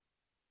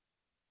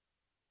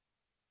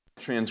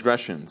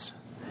transgressions,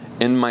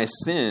 and my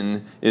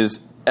sin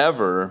is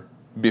ever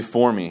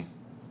before me.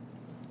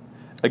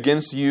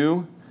 Against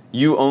you,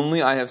 you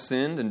only, I have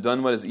sinned and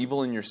done what is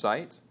evil in your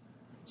sight,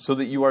 so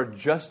that you are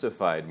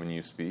justified when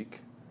you speak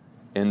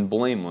and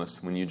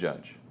blameless when you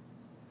judge.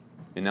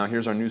 And now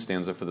here's our new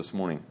stanza for this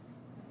morning.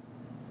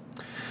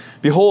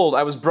 Behold,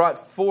 I was brought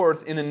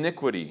forth in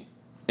iniquity,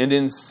 and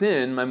in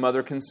sin my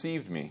mother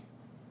conceived me.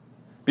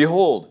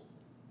 Behold,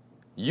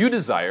 you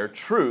desire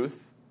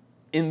truth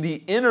in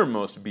the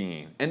innermost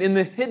being, and in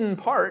the hidden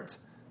part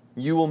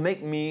you will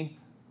make me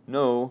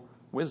know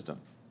wisdom.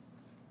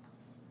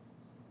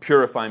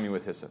 Purify me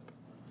with hyssop,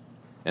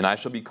 and I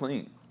shall be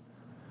clean.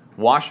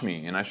 Wash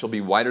me, and I shall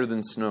be whiter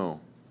than snow.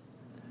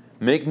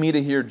 Make me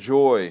to hear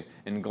joy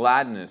and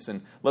gladness,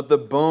 and let the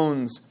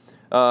bones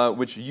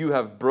which you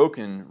have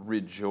broken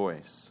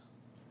rejoice.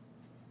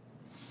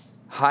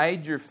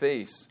 Hide your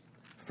face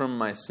from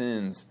my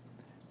sins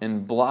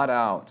and blot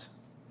out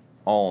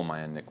all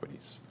my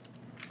iniquities.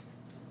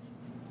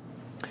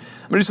 I'm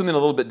going to do something a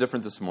little bit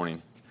different this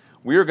morning.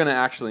 We are going to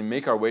actually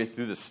make our way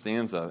through this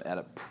stanza at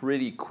a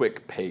pretty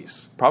quick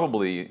pace.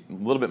 Probably a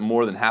little bit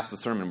more than half the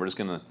sermon. We're just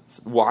going to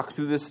walk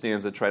through this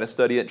stanza, try to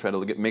study it, try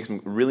to make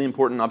some really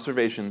important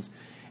observations.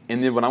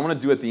 And then what I want to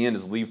do at the end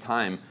is leave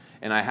time.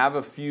 And I have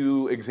a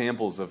few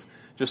examples of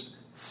just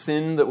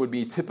sin that would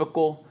be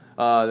typical,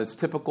 that's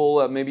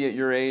typical maybe at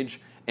your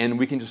age. And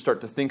we can just start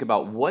to think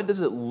about what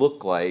does it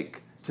look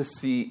like to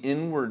see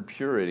inward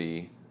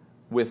purity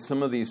with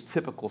some of these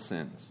typical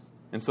sins.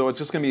 And so it's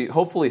just going to be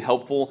hopefully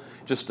helpful,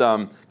 just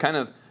kind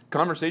of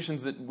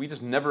conversations that we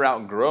just never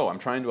outgrow. I'm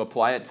trying to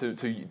apply it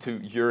to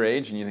your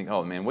age, and you think,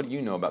 oh man, what do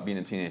you know about being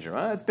a teenager?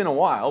 Well, it's been a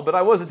while, but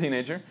I was a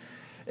teenager.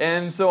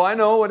 And so I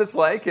know what it's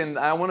like, and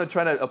I want to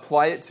try to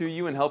apply it to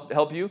you and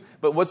help you.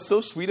 But what's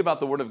so sweet about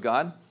the Word of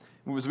God,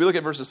 as we look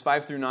at verses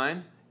 5 through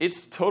 9,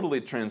 it's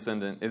totally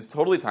transcendent, it's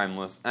totally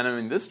timeless. And I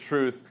mean, this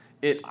truth,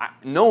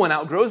 no one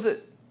outgrows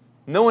it.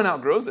 No one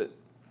outgrows it.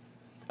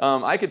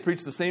 I could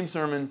preach the same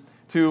sermon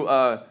to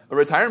a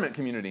retirement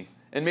community,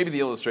 and maybe the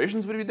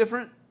illustrations would be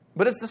different,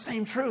 but it's the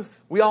same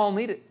truth. We all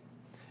need it.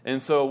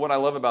 And so what I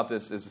love about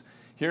this is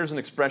here's an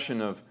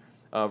expression of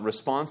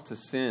response to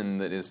sin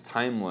that is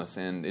timeless,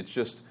 and it's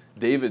just,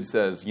 David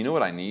says, you know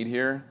what I need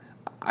here?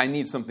 I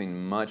need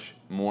something much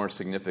more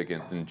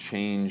significant than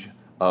change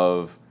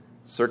of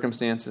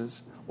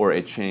circumstances or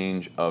a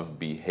change of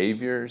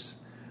behaviors.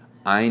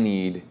 I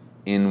need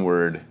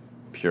inward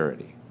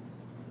purity.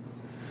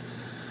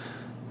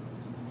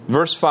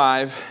 Verse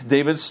 5,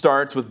 David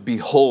starts with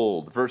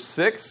behold. Verse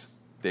 6,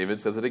 David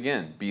says it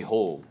again,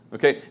 behold.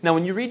 Okay, now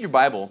when you read your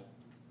Bible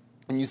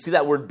and you see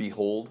that word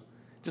behold,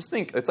 just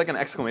think, it's like an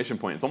exclamation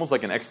point. It's almost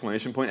like an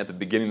exclamation point at the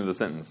beginning of the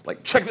sentence.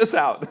 Like, check this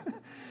out.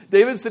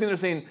 David's sitting there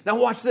saying, now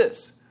watch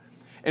this.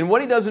 And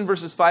what he does in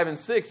verses 5 and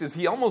 6 is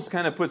he almost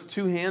kind of puts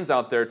two hands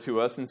out there to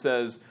us and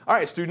says, all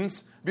right,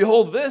 students,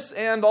 behold this,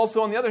 and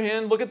also on the other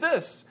hand, look at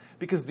this.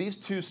 Because these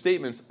two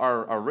statements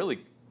are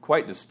really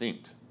quite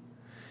distinct.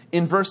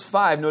 In verse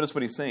 5, notice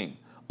what he's saying.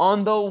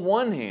 On the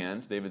one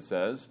hand, David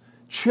says,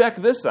 check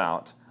this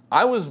out.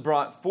 I was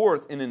brought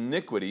forth in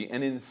iniquity,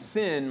 and in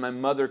sin my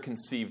mother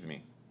conceived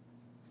me.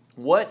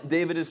 What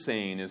David is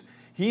saying is,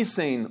 he's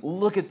saying,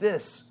 look at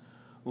this.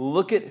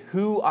 Look at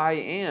who I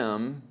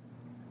am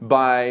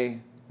by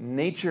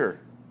nature.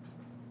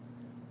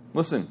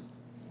 Listen,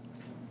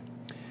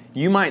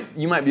 you might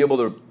be able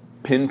to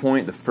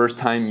pinpoint the first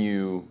time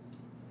you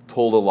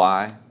told a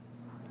lie.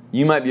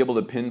 You might be able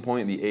to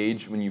pinpoint the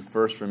age when you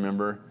first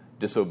remember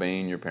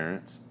disobeying your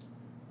parents.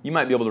 You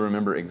might be able to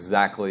remember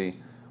exactly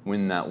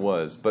when that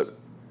was. But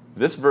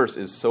this verse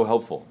is so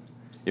helpful.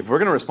 If we're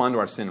going to respond to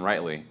our sin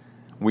rightly,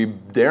 we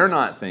dare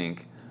not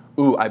think,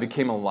 ooh, I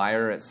became a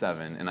liar at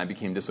 7 and I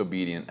became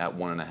disobedient at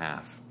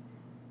 1.5.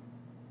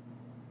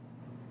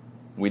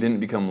 We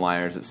didn't become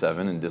liars at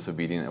 7 and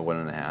disobedient at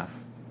 1.5.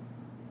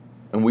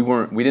 And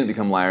we didn't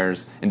become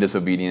liars and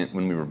disobedient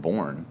when we were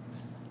born.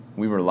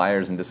 We were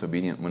liars and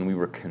disobedient when we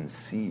were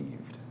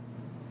conceived.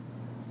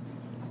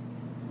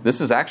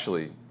 This is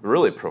actually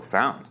really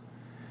profound.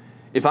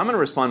 If I'm going to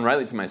respond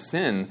rightly to my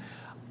sin,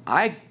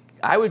 I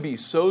would be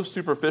so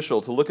superficial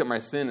to look at my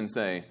sin and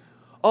say,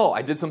 oh,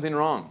 I did something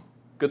wrong.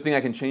 Good thing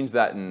I can change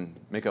that and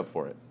make up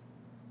for it.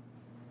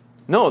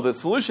 No, the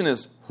solution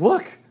is,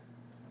 look,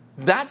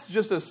 that's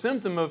just a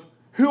symptom of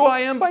who I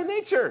am by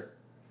nature.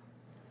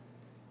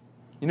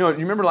 You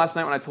remember last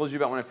night when I told you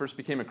about when I first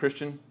became a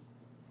Christian?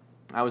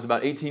 I was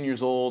about 18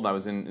 years old. I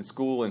was in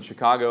school in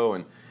Chicago,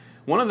 and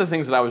one of the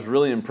things that I was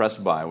really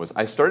impressed by was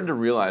I started to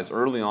realize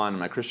early on in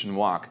my Christian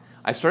walk,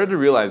 I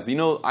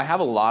have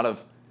a lot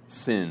of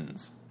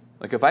sins.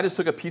 Like if I just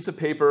took a piece of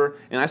paper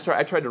and I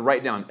tried to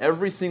write down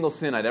every single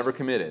sin I'd ever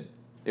committed,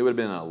 it would have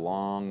been a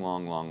long,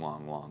 long, long,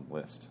 long, long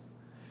list.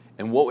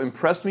 And what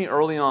impressed me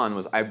early on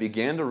was I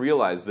began to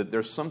realize that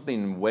there's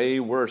something way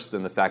worse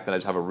than the fact that I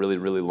just have a really,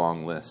 really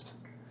long list.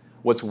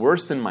 What's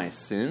worse than my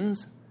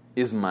sins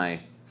is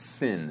my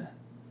sin.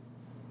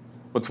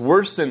 What's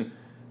worse than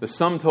the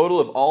sum total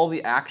of all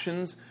the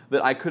actions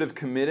that I could have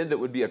committed that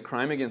would be a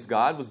crime against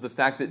God was the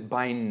fact that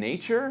by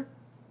nature,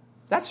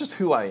 That's just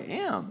who I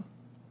am.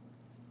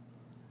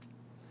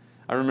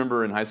 I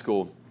remember in high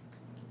school,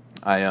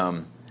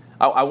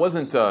 I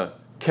wasn't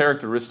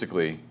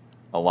characteristically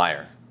a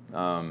liar.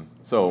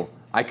 So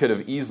I could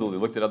have easily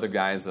looked at other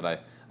guys that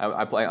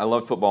I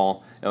loved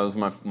football. It was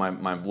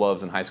my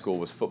loves in high school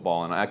was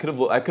football, and I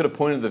could have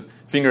pointed the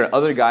finger at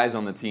other guys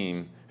on the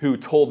team who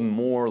told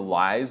more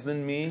lies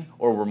than me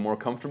or were more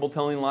comfortable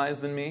telling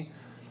lies than me.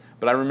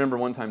 But I remember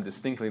one time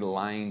distinctly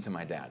lying to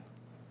my dad.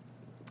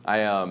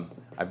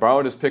 I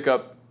borrowed his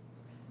pickup,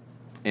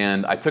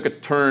 and I took a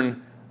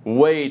turn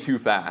way too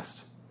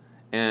fast,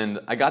 and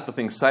I got the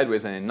thing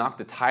sideways, and I knocked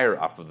the tire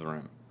off of the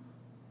rim.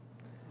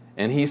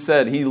 And he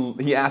said,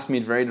 he asked me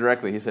very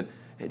directly, he said,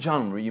 "Hey,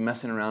 John, were you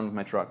messing around with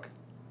my truck?"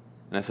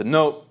 And I said,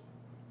 "No."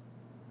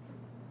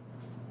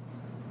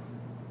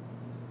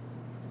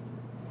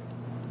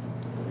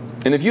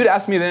 And if you'd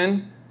asked me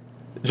then,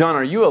 "John,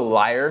 are you a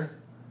liar?"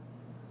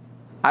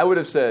 I would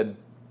have said,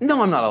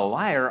 "No, I'm not a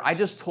liar. I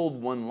just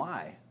told one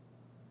lie."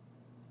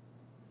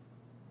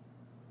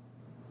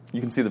 You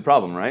can see the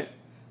problem, right?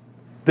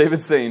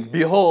 David's saying,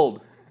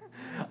 "Behold,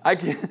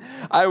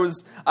 I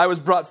was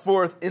brought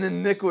forth in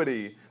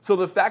iniquity." So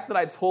the fact that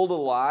I told a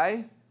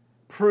lie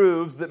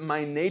proves that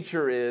my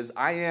nature is,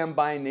 I am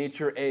by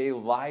nature a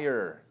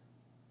liar.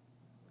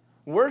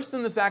 Worse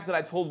than the fact that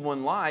I told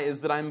one lie is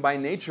that I'm by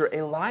nature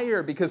a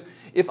liar. Because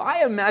if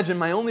I imagine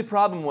my only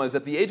problem was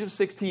at the age of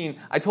 16,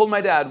 I told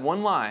my dad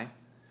one lie,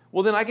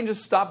 well, then I can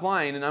just stop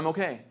lying and I'm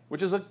okay,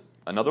 which is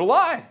another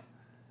lie.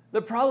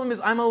 The problem is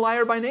I'm a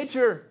liar by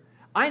nature.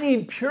 I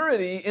need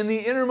purity in the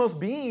innermost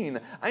being.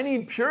 I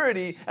need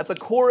purity at the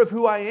core of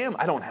who I am.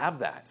 I don't have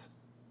that.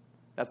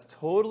 That's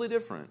totally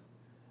different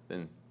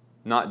than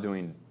not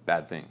doing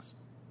bad things.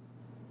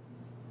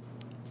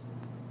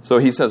 So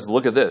he says,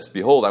 look at this.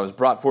 "Behold, I was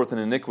brought forth in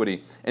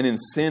iniquity, and in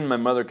sin my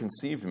mother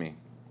conceived me."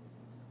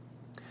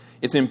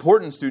 It's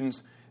important,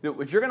 students, that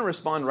if you're going to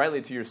respond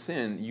rightly to your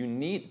sin, you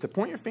need to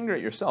point your finger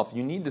at yourself.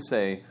 You need to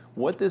say,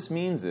 what this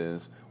means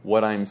is,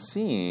 what I'm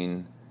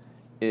seeing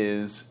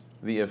is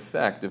the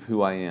effect of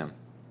who I am.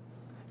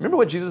 Remember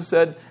what Jesus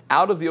said?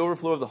 Out of the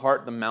overflow of the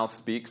heart, the mouth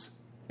speaks.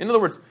 In other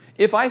words,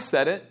 if I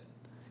said it,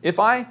 if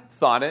I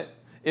thought it,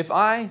 if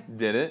I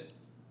did it,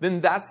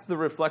 then that's the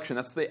reflection.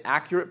 That's the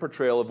accurate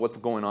portrayal of what's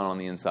going on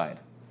the inside.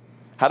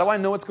 How do I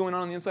know what's going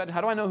on the inside? How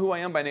do I know who I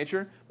am by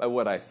nature? By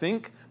what I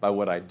think, by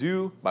what I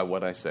do, by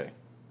what I say.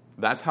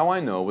 That's how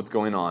I know what's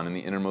going on in the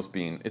innermost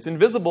being. It's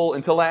invisible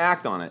until I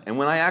act on it. And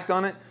when I act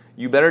on it,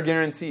 you better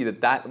guarantee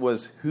that that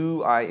was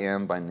who I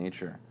am by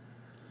nature.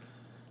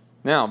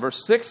 Now,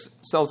 verse 6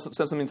 says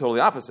something totally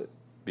opposite.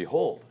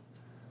 "Behold."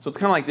 So it's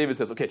kind of like David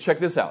says, okay, check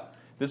this out.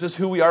 This is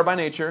who we are by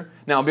nature.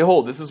 Now,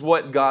 behold, this is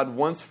what God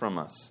wants from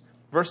us.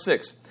 Verse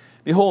 6,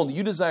 "Behold,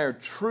 you desire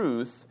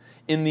truth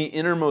in the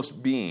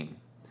innermost being,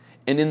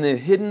 and in the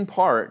hidden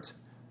part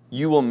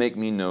you will make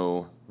me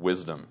know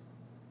wisdom."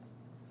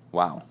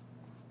 Wow.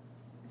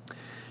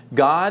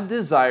 God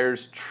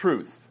desires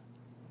truth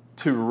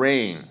to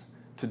reign,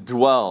 to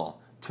dwell,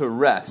 to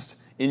rest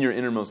in your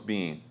innermost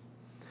being.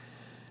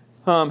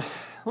 Let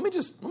me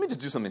just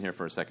do something here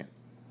for a second.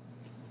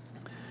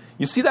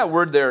 You see that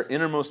word there,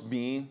 innermost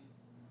being?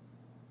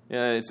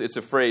 Yeah, it's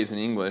a phrase in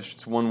English.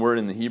 It's one word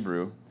in the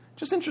Hebrew.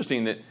 Just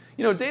interesting that,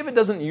 David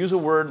doesn't use a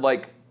word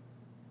like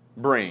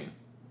brain.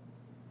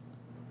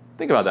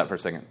 Think about that for a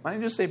second. Why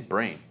don't you just say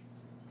brain?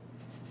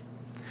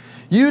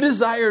 You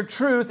desire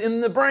truth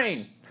in the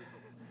brain.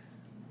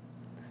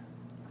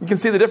 You can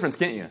see the difference,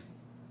 can't you?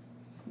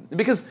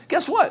 Because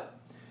guess what?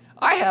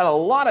 I had a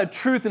lot of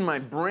truth in my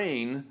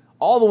brain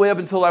all the way up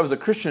until I was a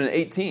Christian at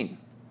 18.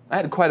 I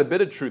had quite a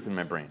bit of truth in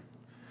my brain.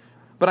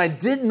 But I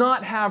did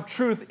not have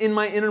truth in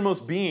my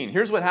innermost being.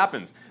 Here's what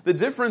happens. The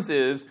difference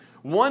is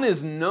one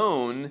is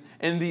known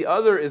and the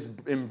other is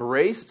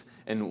embraced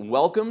and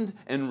welcomed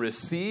and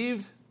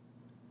received.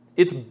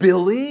 It's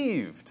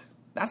believed.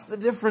 That's the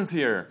difference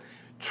here.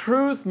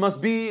 Truth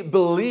must be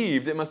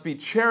believed. It must be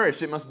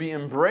cherished. It must be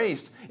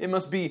embraced. It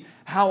must be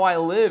how I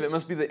live. It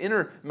must be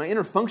my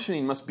inner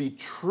functioning must be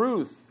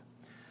truth.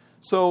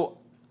 So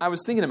I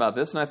was thinking about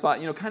this, and I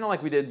thought, kind of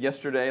like we did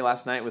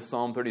last night with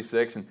Psalm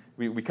 36, and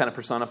we kind of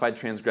personified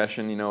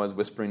transgression, as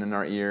whispering in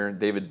our ear.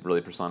 David really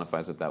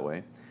personifies it that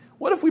way.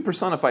 What if we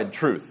personified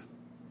truth?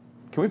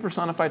 Can we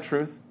personify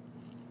truth?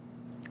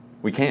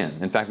 We can.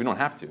 In fact, we don't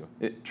have to.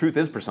 Truth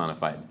is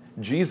personified.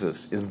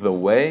 Jesus is the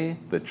way,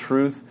 the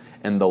truth,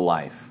 and the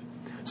life.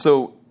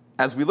 So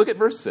as we look at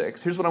verse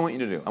 6, here's what I want you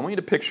to do. I want you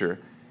to picture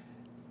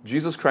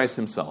Jesus Christ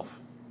himself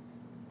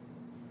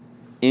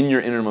in your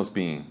innermost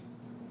being.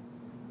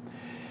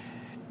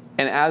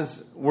 And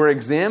as we're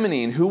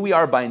examining who we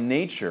are by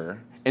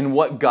nature and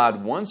what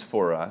God wants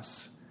for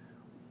us,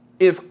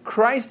 if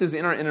Christ is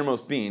in our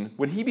innermost being,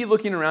 would he be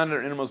looking around at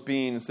our innermost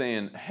being and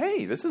saying,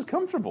 hey, this is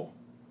comfortable.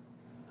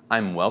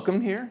 I'm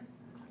welcome here.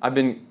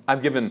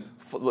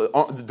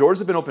 The doors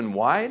have been opened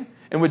wide.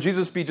 And would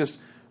Jesus be just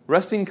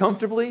resting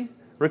comfortably,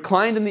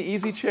 reclined in the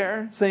easy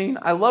chair, saying,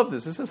 I love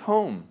this. This is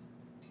home.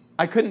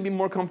 I couldn't be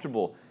more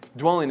comfortable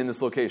dwelling in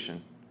this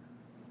location.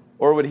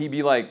 Or would he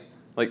be like,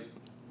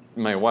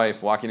 my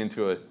wife walking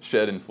into a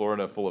shed in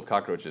Florida full of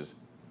cockroaches.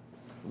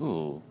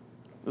 Ooh,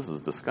 this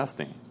is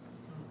disgusting.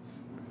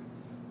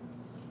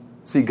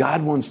 See,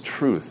 God wants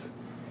truth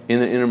in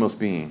the innermost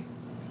being.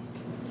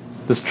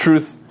 Does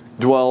truth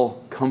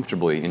dwell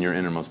comfortably in your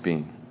innermost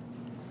being?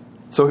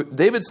 So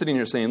David's sitting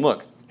here saying,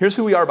 look, here's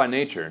who we are by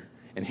nature,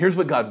 and here's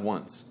what God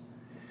wants.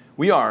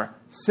 We are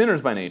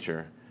sinners by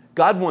nature.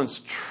 God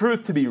wants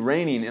truth to be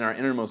reigning in our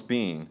innermost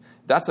being.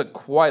 That's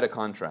quite a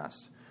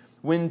contrast.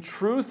 When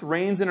truth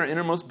reigns in our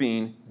innermost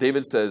being,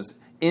 David says,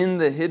 in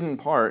the hidden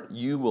part,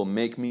 you will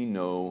make me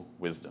know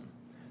wisdom.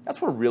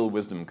 That's where real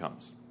wisdom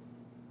comes.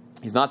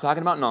 He's not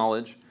talking about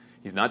knowledge.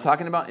 He's not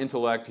talking about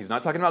intellect. He's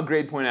not talking about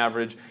grade point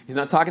average. He's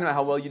not talking about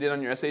how well you did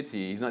on your SAT.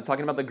 He's not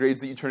talking about the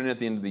grades that you turn in at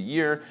the end of the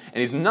year. And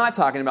he's not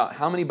talking about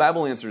how many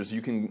Bible answers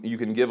you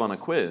can give on a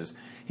quiz.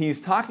 He's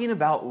talking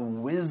about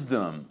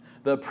wisdom,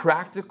 the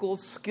practical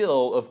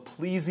skill of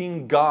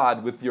pleasing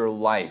God with your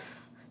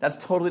life. That's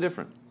totally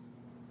different.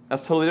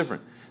 That's totally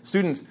different.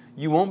 Students,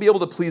 you won't be able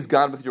to please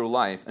God with your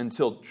life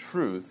until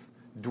truth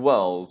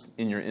dwells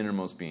in your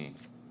innermost being.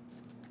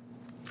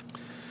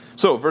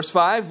 So, verse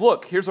 5,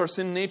 look, here's our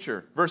sin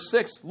nature. Verse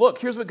 6, look,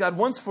 here's what God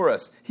wants for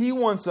us. He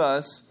wants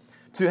us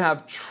to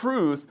have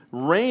truth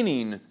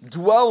reigning,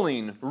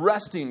 dwelling,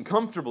 resting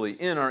comfortably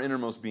in our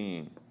innermost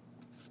being.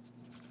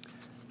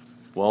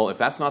 Well, if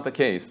that's not the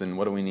case, then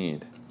what do we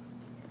need?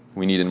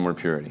 We need inward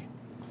purity.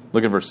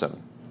 Look at verse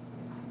 7.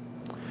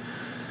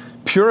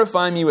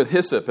 Purify me with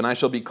hyssop, and I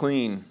shall be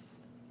clean.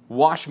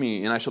 Wash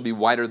me, and I shall be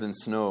whiter than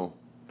snow.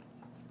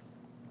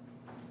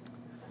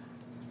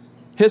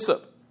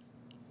 Hyssop.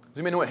 Does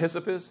anybody know what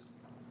hyssop is?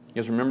 You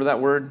guys remember that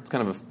word? It's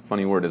kind of a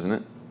funny word, isn't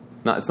it?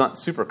 It's not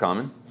super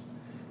common.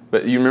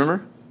 But you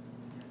remember?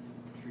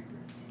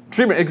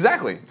 Tree branch.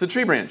 Exactly. It's a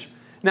tree branch.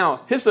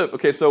 Now, hyssop,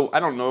 okay, so I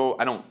don't know.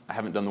 I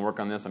haven't done the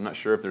work on this. I'm not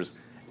sure if there's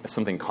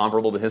something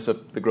comparable to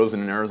hyssop that grows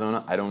in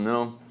Arizona. I don't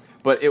know.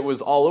 But it was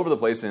all over the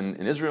place in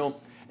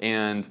Israel.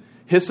 And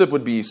hyssop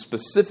would be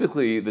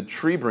specifically the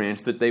tree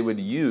branch that they would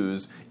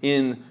use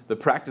in the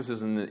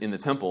practices in the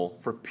temple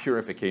for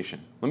purification.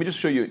 Let me just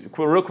show you,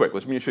 real quick,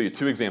 let me show you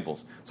two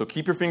examples. So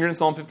keep your finger in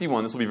Psalm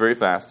 51. This will be very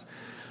fast.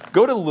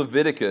 Go to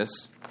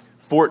Leviticus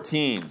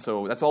 14.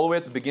 So that's all the way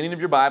at the beginning of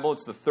your Bible.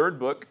 It's the third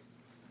book,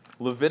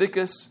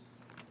 Leviticus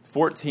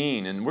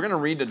 14. And we're going to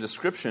read a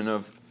description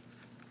of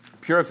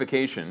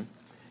purification.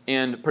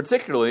 And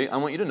particularly, I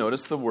want you to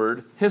notice the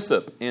word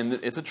hyssop. And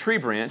it's a tree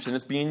branch, and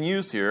it's being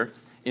used here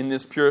in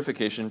this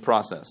purification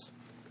process.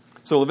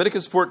 So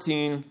Leviticus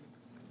 14,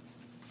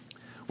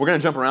 we're going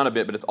to jump around a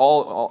bit, but it's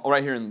all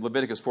right here in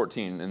Leviticus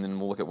 14, and then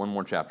we'll look at one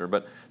more chapter.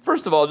 But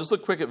first of all, just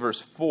look quick at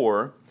verse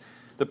 4.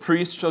 The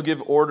priest shall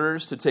give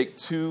orders to take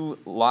 2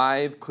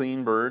 live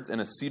clean birds and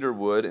a cedar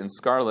wood and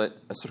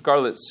a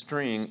scarlet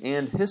string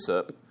and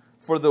hyssop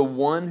for the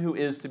one who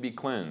is to be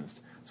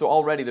cleansed. So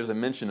already there's a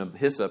mention of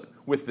hyssop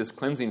with this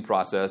cleansing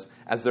process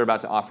as they're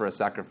about to offer a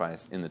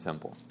sacrifice in the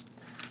temple.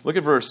 Look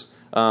at verse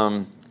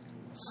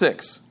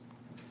 6.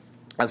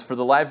 As for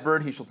the live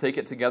bird, he shall take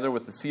it together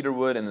with the cedar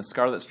wood and the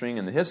scarlet string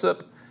and the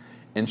hyssop,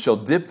 and shall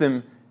dip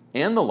them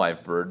and the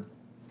live bird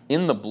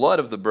in the blood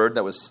of the bird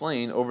that was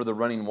slain over the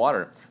running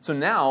water. So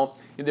now,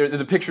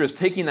 the picture is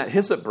taking that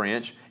hyssop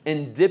branch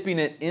and dipping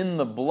it in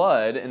the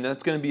blood, and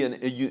that's going to be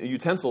a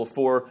utensil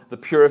for the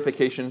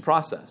purification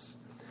process.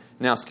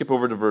 Now, skip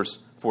over to verse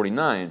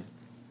 49.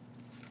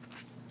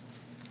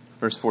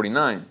 Verse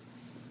 49.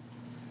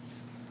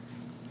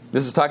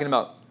 This is talking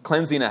about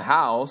cleansing a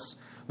house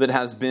that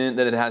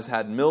it has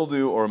had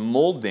mildew or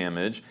mold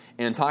damage,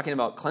 and talking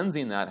about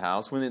cleansing that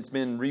house. When it's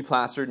been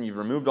replastered and you've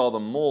removed all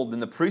the mold, then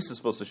the priest is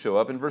supposed to show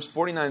up. And verse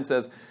 49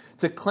 says,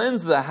 to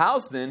cleanse the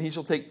house then, he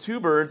shall take 2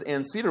 birds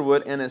and cedar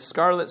wood and a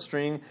scarlet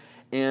string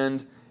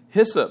and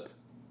hyssop.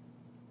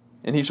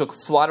 And he shall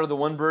slaughter the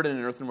one bird in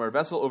an earthenware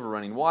vessel over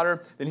running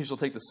water. Then he shall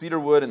take the cedar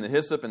wood and the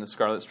hyssop and the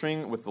scarlet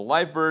string with the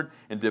live bird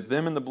and dip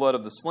them in the blood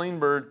of the slain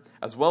bird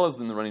as well as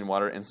in the running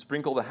water and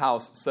sprinkle the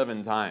house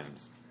 7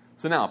 times.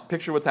 So now,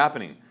 picture what's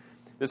happening.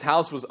 This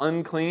house was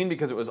unclean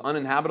because it was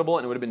uninhabitable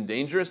and it would have been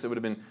dangerous. It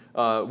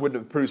would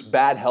have produced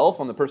bad health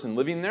on the person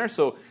living there.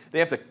 So they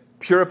have to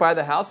purify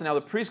the house. And now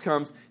the priest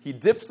comes, he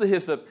dips the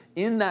hyssop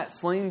in that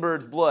slain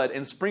bird's blood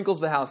and sprinkles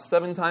the house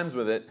 7 times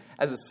with it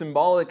as a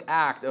symbolic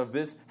act of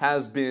this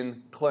has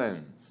been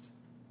cleansed.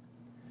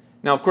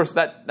 Now, of course,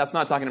 that's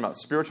not talking about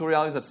spiritual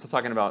realities. That's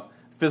talking about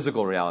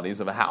physical realities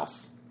of a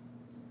house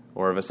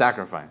or of a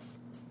sacrifice.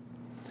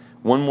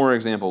 One more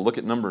example. Look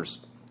at Numbers.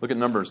 Look at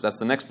Numbers. That's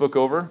the next book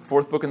over,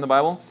 4th book in the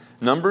Bible.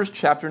 Numbers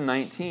chapter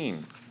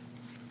 19.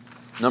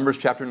 Numbers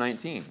chapter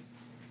 19.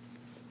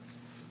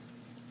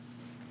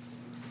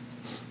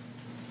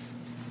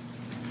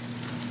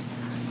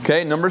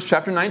 Okay, Numbers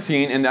chapter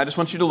 19, and I just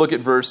want you to look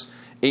at verse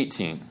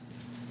 18.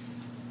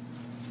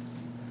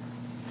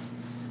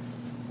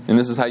 And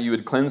this is how you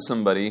would cleanse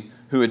somebody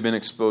who had been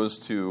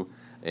exposed to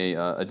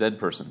a dead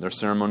person. They're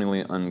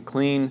ceremonially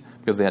unclean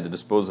because they had to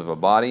dispose of a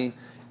body.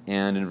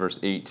 And in verse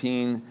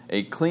 18,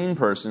 a clean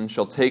person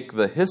shall take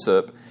the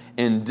hyssop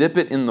and dip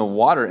it in the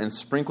water and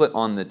sprinkle it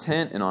on the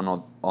tent and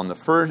on the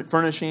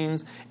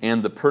furnishings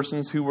and the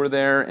persons who were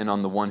there and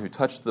on the one who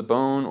touched the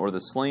bone or the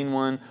slain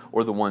one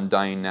or the one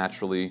dying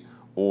naturally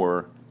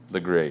or the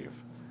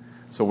grave.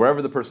 So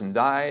wherever the person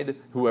died,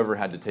 whoever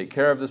had to take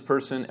care of this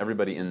person,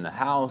 everybody in the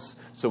house.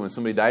 So when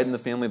somebody died in the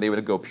family, they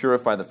would go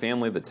purify the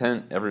family, the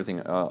tent,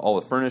 everything, all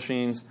the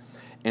furnishings,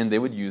 and they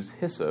would use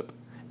hyssop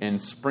and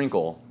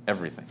sprinkle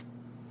everything.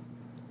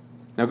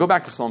 Now go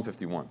back to Psalm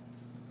 51.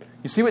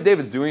 You see what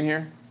David's doing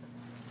here?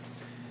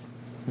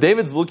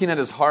 David's looking at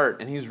his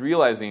heart and he's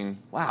realizing,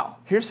 wow,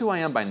 here's who I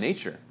am by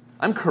nature.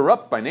 I'm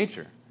corrupt by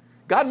nature.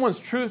 God wants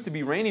truth to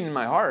be reigning in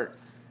my heart,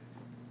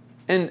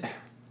 and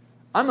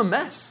I'm a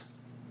mess.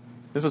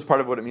 This is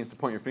part of what it means to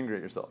point your finger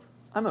at yourself.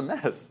 I'm a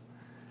mess.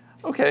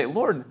 Okay,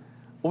 Lord,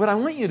 what I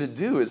want you to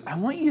do is I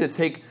want you to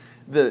take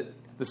the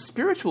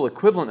spiritual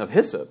equivalent of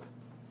hyssop,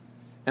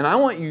 and I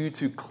want you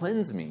to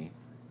cleanse me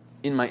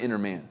in my inner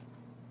man.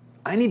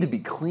 I need to be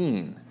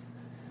clean.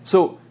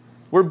 So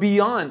we're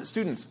beyond,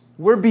 students,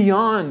 we're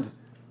beyond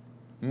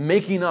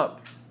making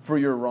up for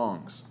your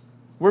wrongs.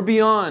 We're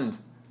beyond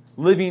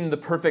living the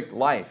perfect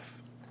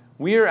life.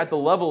 We are at the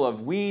level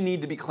of we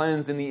need to be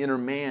cleansed in the inner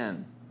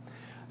man.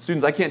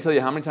 Students, I can't tell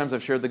you how many times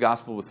I've shared the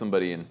gospel with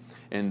somebody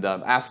and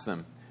asked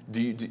them,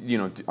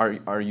 how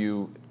are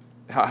you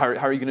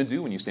going to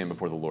do when you stand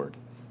before the Lord?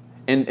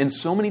 And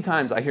so many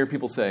times I hear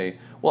people say,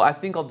 well, I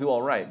think I'll do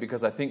all right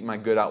because I think my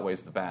good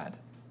outweighs the bad.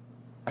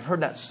 I've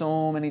heard that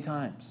so many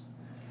times.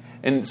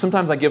 And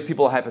sometimes I give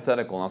people a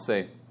hypothetical and I'll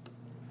say,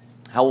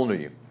 how old are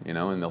you?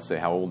 And they'll say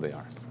how old they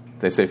are. If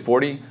they say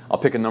 40, I'll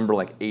pick a number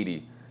like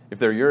 80. If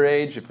they're your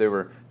age, if they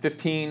were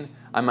 15,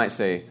 I might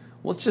say,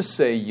 let's just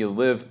say you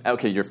live,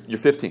 okay, you're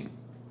 15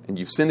 and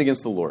you've sinned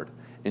against the Lord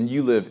and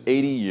you live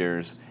 80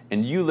 years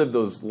and you live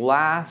those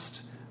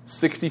last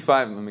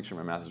 65, let me make sure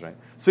my math is right,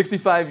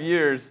 65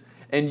 years,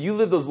 and you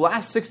live those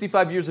last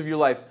 65 years of your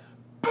life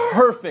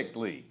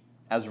perfectly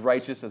as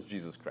righteous as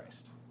Jesus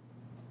Christ.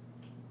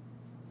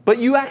 But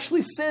you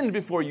actually sinned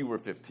before you were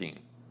 15.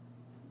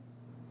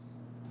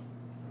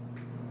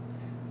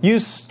 You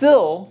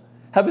still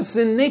have a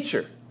sin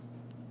nature.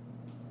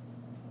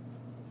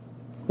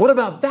 What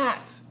about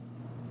that?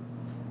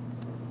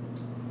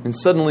 And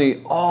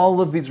suddenly,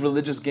 all of these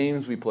religious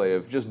games we play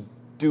of just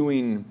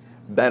doing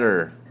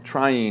better,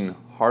 trying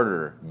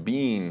harder,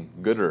 being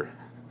gooder,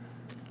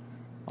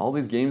 all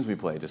these games we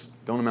play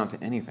just don't amount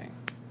to anything.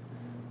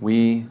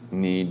 We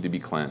need to be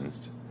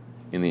cleansed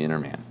in the inner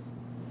man.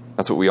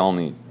 That's what we all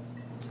need.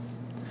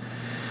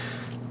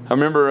 I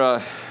remember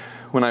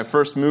when I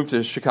first moved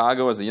to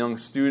Chicago as a young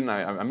student,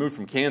 I moved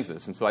from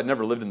Kansas, and so I'd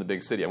never lived in the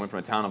big city. I went from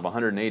a town of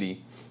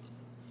 180,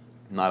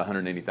 not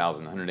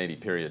 180,000, 180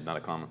 period, not a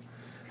comma,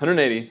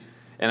 180,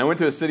 and I went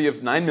to a city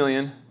of 9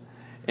 million,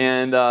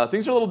 and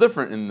things are a little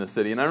different in the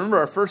city. And I remember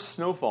our first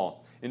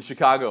snowfall in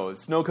Chicago. The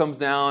snow comes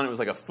down, it was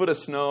like a foot of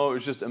snow. It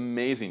was just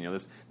amazing.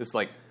 This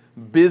like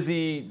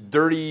busy,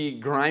 dirty,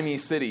 grimy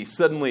city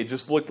suddenly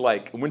just looked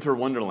like winter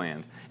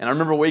wonderland. And I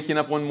remember waking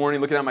up one morning,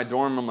 looking at my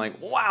dorm, and I'm like,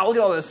 wow, look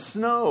at all this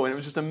snow. And it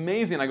was just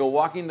amazing. I go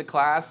walking to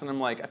class, and I'm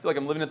like, I feel like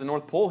I'm living at the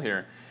North Pole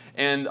here.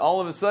 And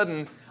all of a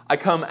sudden, I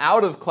come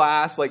out of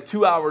class like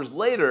 2 hours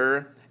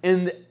later,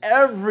 and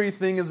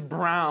everything is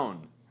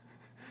brown.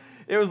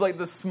 It was like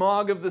the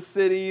smog of the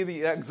city,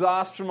 the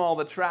exhaust from all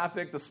the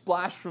traffic, the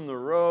splash from the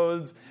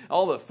roads,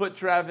 all the foot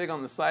traffic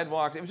on the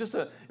sidewalks. It was just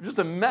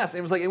a mess.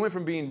 It was like it went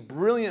from being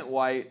brilliant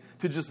white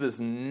to just this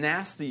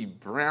nasty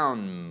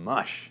brown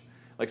mush.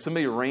 Like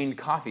somebody rained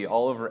coffee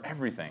all over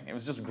everything. It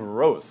was just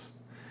gross.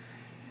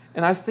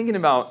 And I was thinking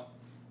about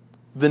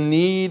the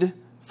need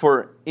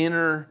for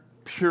inner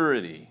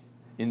purity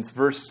in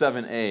verse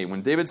 7a.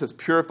 When David says,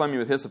 "Purify me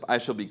with hyssop, I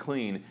shall be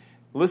clean,"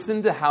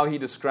 listen to how he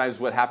describes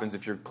what happens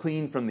if you're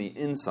clean from the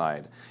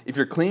inside. If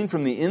you're clean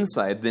from the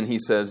inside, then he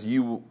says,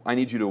 I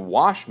need you to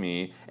wash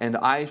me, and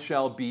I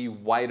shall be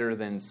whiter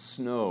than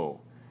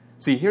snow.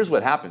 See, here's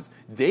what happens.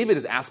 David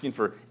is asking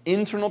for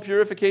internal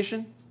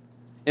purification.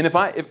 And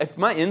if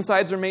my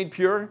insides are made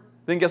pure,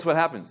 then guess what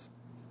happens?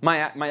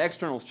 My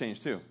externals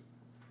change too.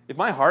 If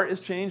my heart is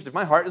changed, if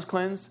my heart is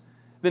cleansed,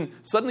 then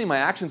suddenly my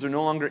actions are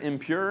no longer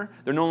impure,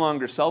 they're no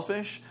longer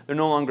selfish, they're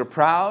no longer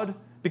proud.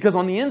 Because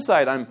on the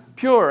inside, I'm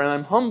pure, and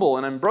I'm humble,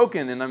 and I'm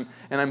broken, and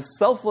I'm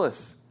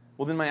selfless.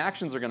 Well, then my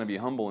actions are going to be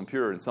humble and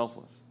pure and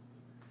selfless.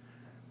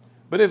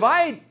 But if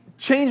I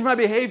change my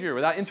behavior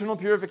without internal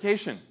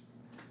purification,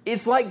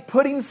 it's like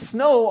putting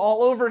snow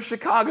all over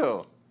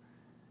Chicago.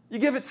 You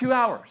give it 2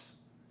 hours,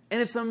 and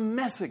it's a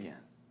mess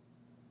again.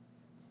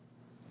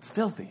 It's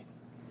filthy.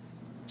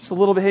 Just a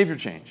little behavior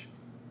change.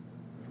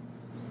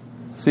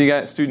 See,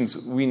 guys, students,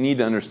 we need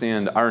to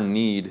understand our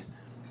need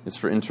is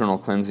for internal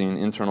cleansing,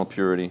 internal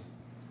purity.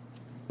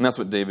 And that's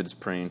what David is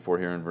praying for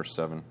here in verse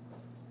 7.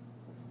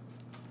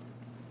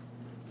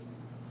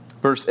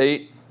 Verse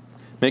 8,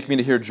 make me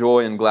to hear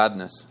joy and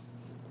gladness.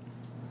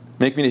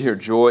 Make me to hear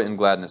joy and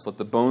gladness. Let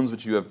the bones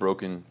which you have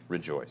broken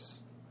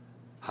rejoice.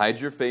 Hide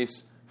your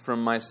face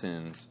from my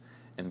sins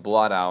and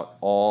blot out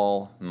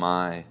all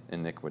my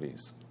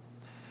iniquities.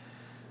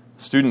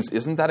 Students,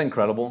 isn't that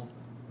incredible?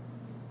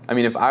 I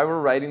mean, if I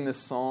were writing this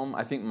psalm,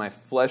 I think my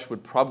flesh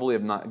would probably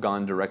have not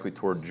gone directly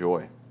toward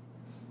joy.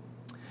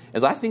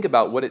 As I think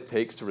about what it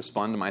takes to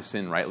respond to my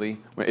sin rightly,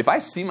 if I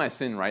see my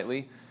sin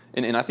rightly,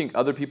 and I think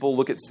other people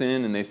look at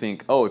sin and they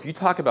think, oh, if you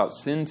talk about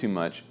sin too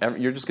much,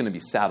 you're just going to be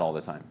sad all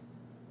the time.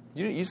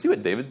 You see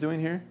what David's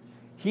doing here?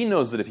 He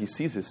knows that if he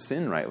sees his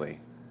sin rightly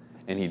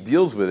and he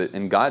deals with it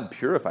and God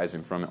purifies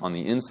him from it on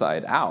the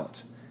inside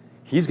out,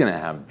 he's going to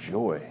have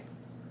joy.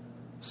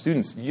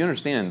 Students, you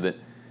understand that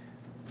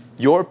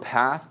your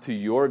path to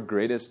your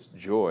greatest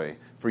joy,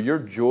 for your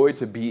joy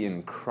to be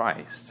in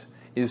Christ,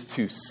 is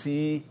to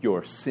see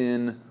your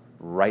sin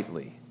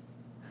rightly.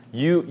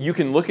 You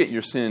can look at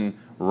your sin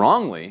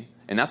wrongly,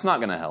 and that's not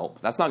going to help.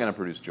 That's not going to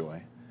produce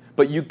joy.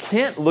 But you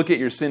can't look at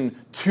your sin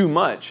too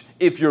much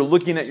if you're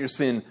looking at your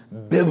sin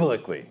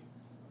biblically.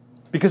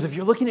 Because if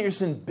you're looking at your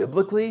sin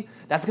biblically,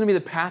 that's going to be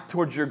the path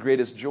towards your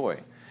greatest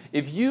joy.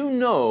 If you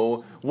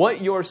know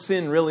what your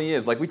sin really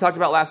is, like we talked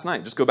about last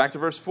night, just go back to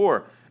verse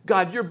 4.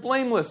 God, you're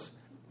blameless.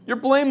 You're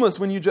blameless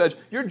when you judge.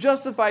 You're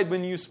justified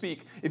when you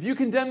speak. If you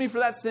condemn me for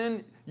that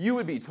sin, you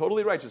would be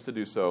totally righteous to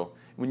do so.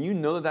 When you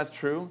know that that's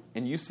true,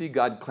 and you see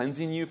God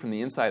cleansing you from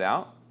the inside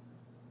out,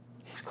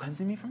 He's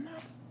cleansing me from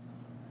that.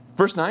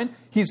 Verse 9,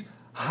 He's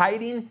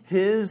hiding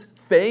His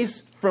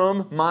face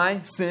from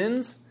my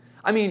sins.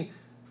 I mean,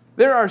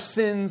 there are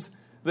sins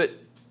that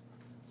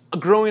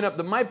growing up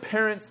that my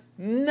parents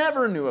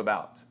never knew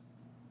about.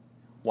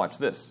 Watch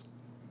this.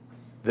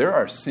 There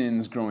are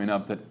sins growing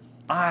up that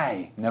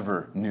I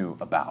never knew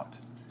about.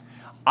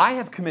 I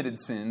have committed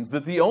sins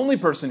that the only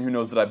person who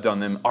knows that I've done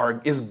them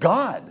is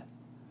God.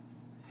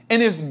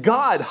 And if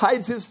God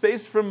hides His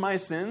face from my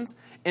sins,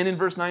 and in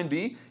verse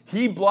 9b,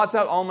 He blots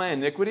out all my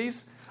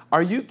iniquities,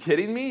 are you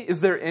kidding me?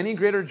 Is there any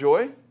greater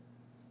joy?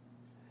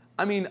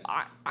 I mean,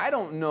 I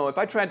don't know.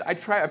 I've tried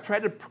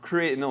to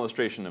create an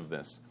illustration of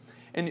this.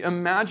 And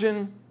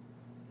imagine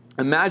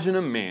a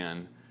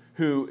man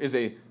who is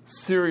a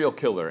serial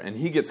killer, and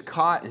he gets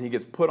caught and he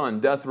gets put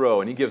on death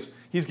row, and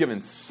he's given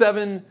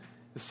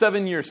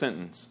 7-year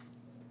sentence.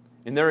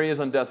 And there he is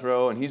on death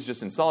row, and he's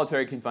just in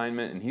solitary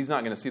confinement, and he's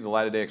not going to see the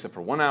light of day except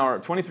for 1 hour,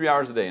 23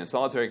 hours a day in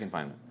solitary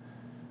confinement.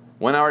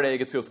 1 hour a day he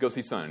gets to go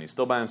see son, and he's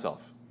still by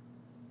himself.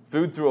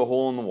 Food through a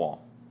hole in the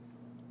wall.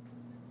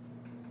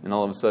 And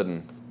all of a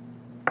sudden,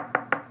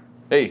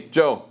 hey,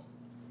 Joe,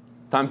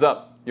 time's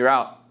up. You're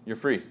out. You're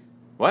free.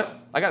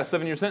 What? I got a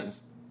 7-year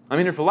sentence. I'm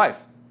in here for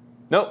life.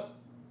 Nope.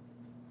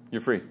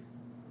 You're free.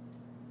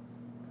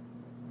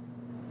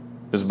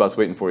 There's a bus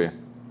waiting for you.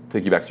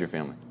 Take you back to your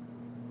family.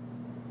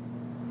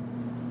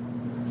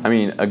 I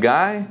mean, a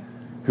guy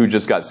who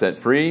just got set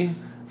free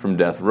from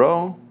death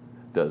row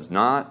does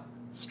not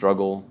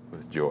struggle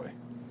with joy.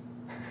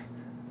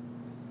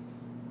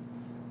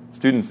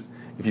 Students,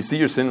 if you see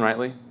your sin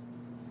rightly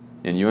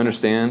and you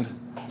understand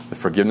the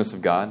forgiveness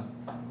of God,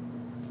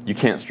 you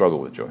can't struggle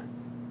with joy.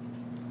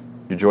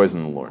 Your joy is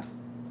in the Lord.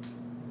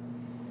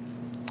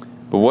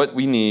 But what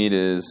we need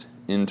is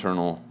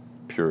internal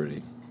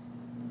purity.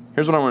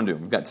 Here's what I want to do.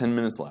 We've got 10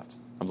 minutes left.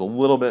 I was a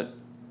little bit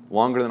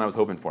longer than I was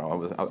hoping for.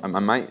 I'm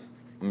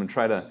going to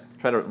try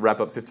to wrap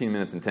up 15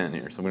 minutes in 10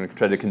 here, so I'm going to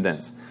try to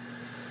condense.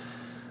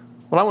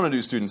 What I want to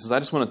do, students, is I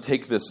just want to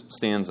take this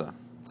stanza.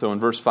 So in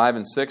verse 5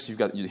 and 6, you've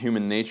got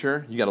human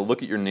nature. You've got to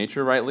look at your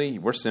nature rightly.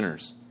 We're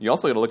sinners. You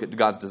also got to look at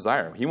God's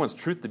desire. He wants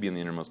truth to be in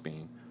the innermost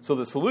being. So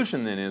the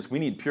solution then is we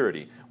need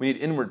purity. We need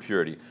inward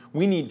purity.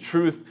 We need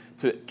truth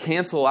to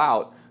cancel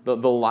out the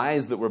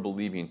lies that we're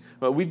believing.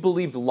 But we've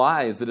believed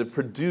lies that have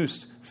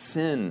produced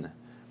sin.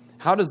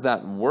 How does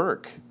that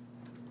work?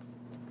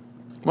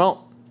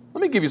 Well,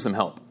 let me give you some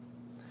help.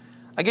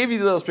 I gave you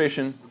the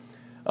illustration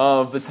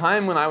of the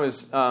time when I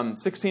was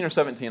 16 or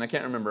 17, I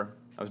can't remember.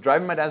 I was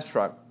driving my dad's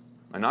truck.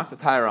 I knocked the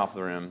tire off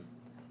the rim,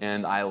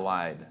 and I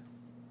lied.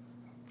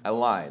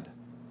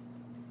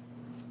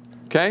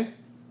 Okay?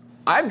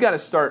 I've got to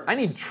start. I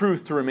need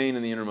truth to remain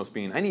in the innermost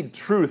being. I need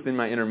truth in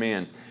my inner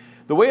man.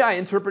 The way I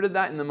interpreted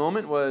that in the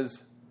moment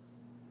was,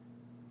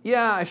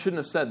 yeah, I shouldn't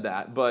have said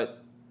that,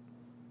 but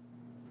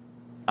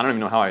I don't even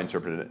know how I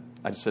interpreted it.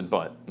 I just said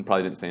but, and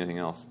probably didn't say anything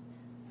else.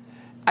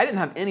 I didn't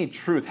have any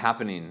truth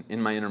happening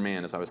in my inner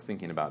man as I was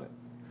thinking about it.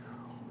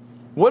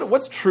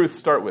 What's truth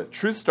start with?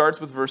 Truth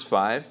starts with verse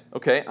 5.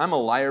 Okay, I'm a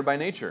liar by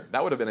nature.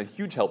 That would have been a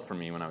huge help for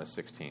me when I was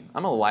 16.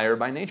 I'm a liar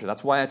by nature.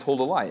 That's why I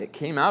told a lie. It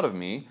came out of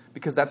me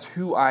because that's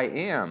who I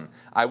am.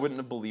 I wouldn't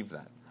have believed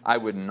that. I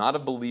would not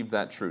have believed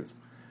that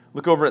truth.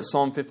 Look over at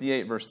Psalm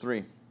 58, verse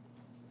 3.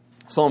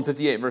 Psalm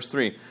 58, verse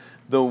 3.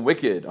 The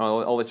wicked,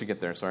 I'll let you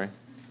get there, sorry.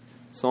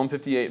 Psalm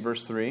 58,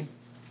 verse 3.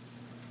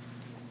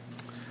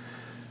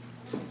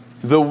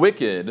 The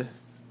wicked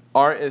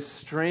are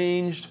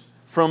estranged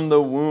from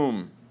the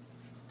womb.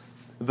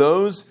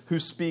 Those who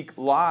speak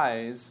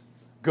lies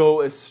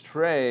go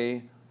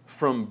astray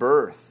from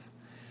birth.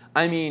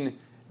 I mean,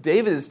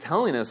 David is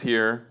telling us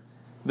here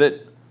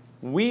that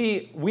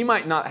we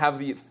might not have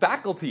the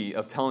faculty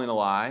of telling a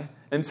lie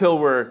until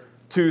we're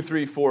 2,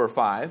 3, 4, or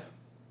 5,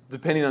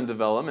 depending on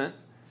development.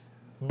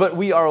 But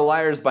we are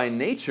liars by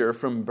nature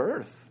from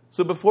birth.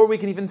 So before we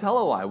can even tell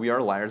a lie, we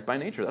are liars by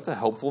nature. That's a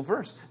helpful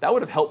verse. That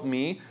would have helped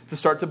me to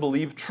start to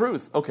believe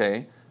truth.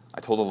 Okay, I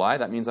told a lie,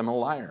 that means I'm a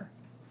liar.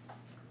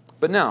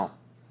 But now,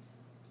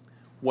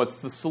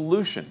 what's the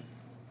solution?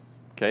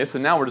 Okay, so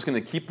now we're just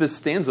going to keep this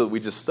stanza that we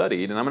just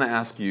studied, and I'm going to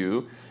ask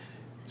you,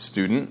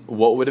 student,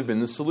 what would have been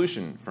the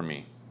solution for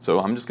me? So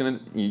I'm just going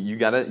to, you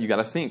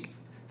gotta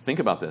think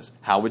about this.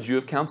 How would you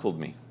have counseled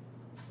me?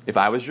 If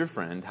I was your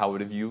friend, how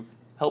would have you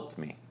helped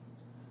me?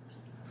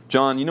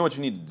 John, you know what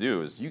you need to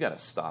do is you got to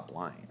stop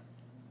lying.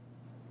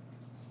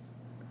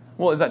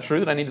 Well, is that true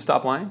that I need to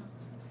stop lying?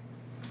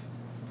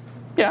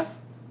 Yeah.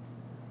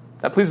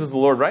 That pleases the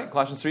Lord, right?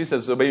 Colossians 3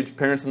 says, obey your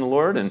parents in the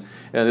Lord, and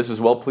this is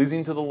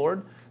well-pleasing to the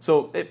Lord.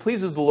 So it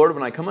pleases the Lord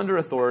when I come under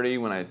authority,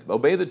 when I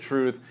obey the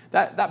truth.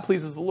 That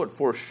pleases the Lord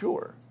for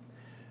sure.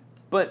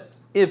 But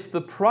if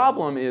the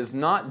problem is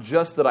not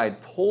just that I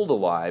told a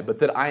lie, but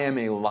that I am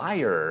a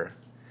liar,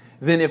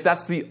 then if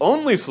that's the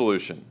only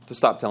solution to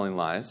stop telling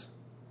lies,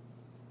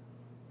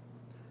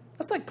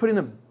 that's like putting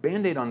a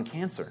Band-Aid on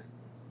cancer.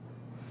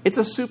 It's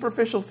a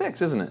superficial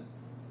fix, isn't it?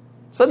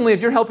 Suddenly,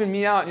 if you're helping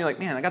me out and you're like,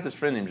 man, I got this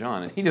friend named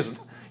John, and he just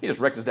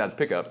wrecked his dad's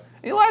pickup,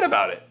 and he lied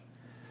about it.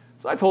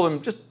 So I told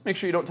him, just make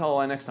sure you don't tell a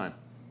lie next time.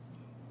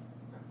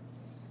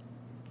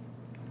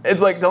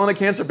 It's like telling a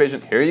cancer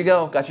patient, here you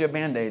go, got you a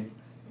Band-Aid.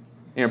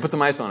 Here, put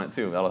some ice on it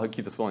too. That'll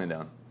keep the swelling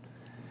down.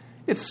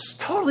 It's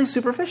totally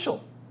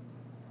superficial.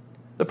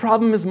 The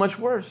problem is much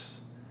worse.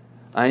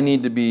 I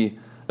need to be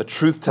a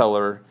truth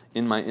teller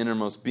in my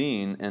innermost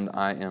being, and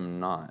I am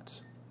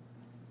not.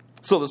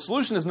 So the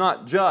solution is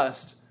not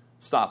just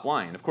stop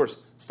lying. Of course,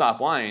 stop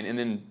lying, and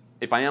then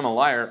if I am a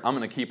liar, I'm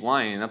going to keep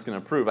lying, and that's going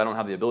to prove I don't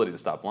have the ability to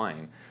stop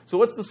lying. So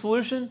what's the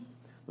solution?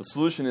 The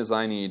solution is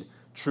I need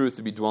truth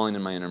to be dwelling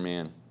in my inner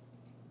man.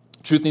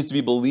 Truth needs to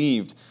be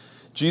believed.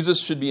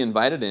 Jesus should be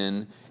invited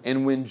in,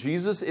 and when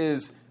Jesus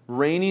is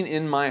reigning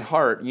in my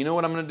heart, you know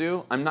what I'm going to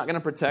do? I'm not going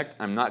to protect.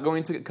 I'm not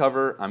going to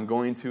cover. I'm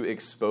going to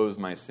expose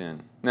my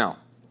sin. Now,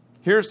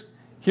 here's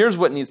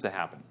what needs to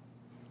happen.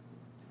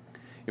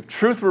 If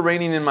truth were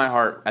reigning in my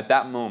heart at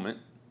that moment,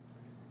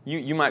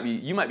 you might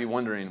be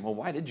wondering, well,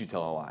 why did you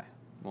tell a lie?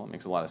 Well, it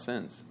makes a lot of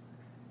sense.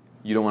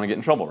 You don't want to get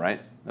in trouble,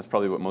 right? That's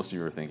probably what most of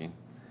you are thinking.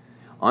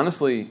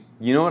 Honestly,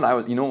 you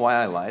know why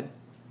I lied?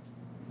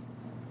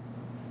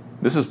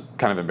 This is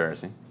kind of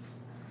embarrassing.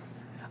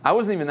 I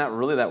wasn't even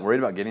really that worried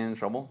about getting in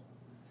trouble.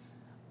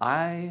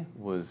 I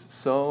was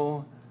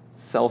so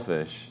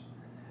selfish,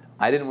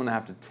 I didn't want to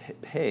have to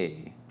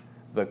pay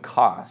the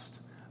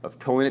cost of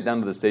towing it down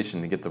to the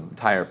station to get the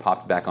tire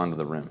popped back onto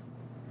the rim.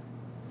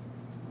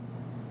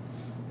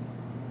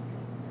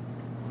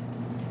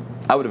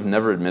 I would have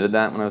never admitted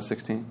that when I was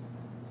 16.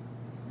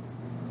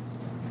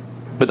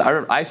 But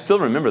I still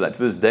remember that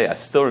to this day. I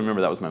still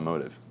remember that was my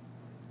motive.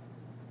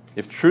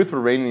 If truth were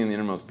reigning in the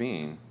innermost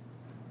being,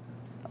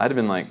 I'd have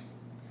been like,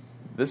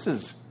 this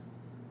is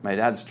my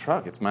dad's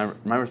truck. It's my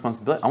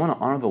responsibility. I want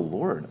to honor the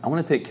Lord. I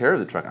want to take care of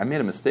the truck. I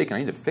made a mistake and I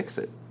need to fix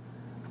it.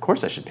 Of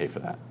course I should pay for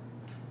that.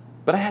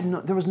 But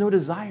there was no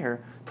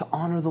desire to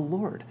honor the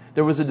Lord.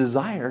 There was a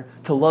desire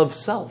to love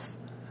self.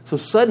 So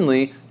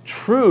suddenly,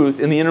 truth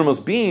in the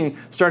innermost being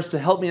starts to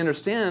help me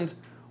understand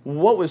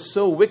what was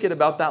so wicked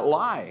about that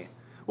lie.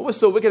 What was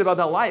so wicked about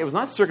that lie? It was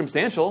not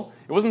circumstantial.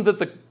 It wasn't that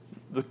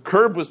the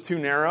curb was too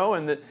narrow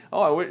and that,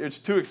 it's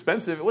too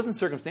expensive. It wasn't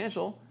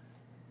circumstantial.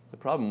 The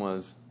problem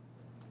was,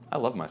 I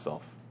love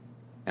myself,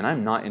 and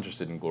I'm not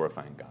interested in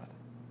glorifying God.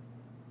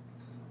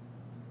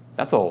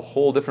 That's a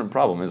whole different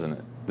problem, isn't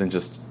it? Than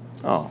just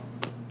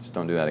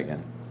don't do that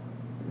again.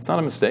 It's not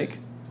a mistake.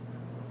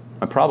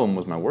 My problem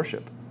was my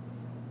worship.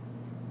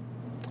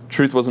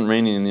 Truth wasn't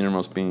reigning in the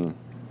innermost being.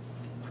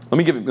 Let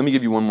me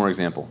give you one more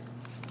example.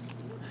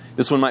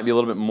 This one might be a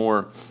little bit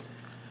more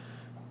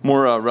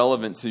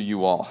relevant to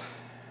you all.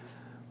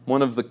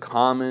 One of the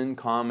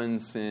common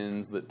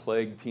sins that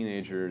plague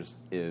teenagers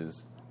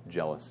is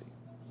jealousy.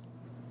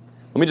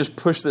 Let me just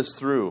push this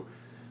through.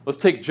 Let's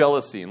take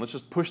jealousy and let's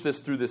just push this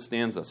through this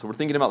stanza. So we're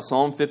thinking about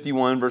Psalm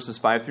 51, verses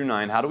 5 through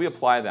 9. How do we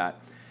apply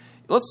that?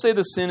 Let's say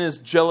the sin is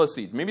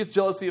jealousy. Maybe it's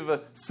jealousy of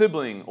a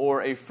sibling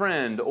or a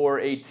friend or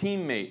a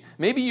teammate.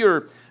 Maybe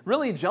you're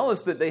really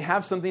jealous that they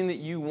have something that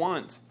you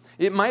want.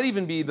 It might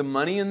even be the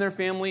money in their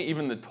family,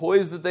 even the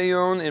toys that they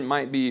own. It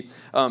might be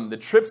the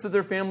trips that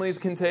their families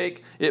can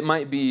take. It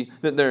might be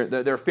that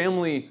their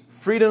family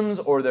freedoms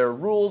or their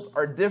rules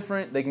are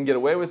different. They can get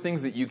away with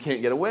things that you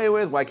can't get away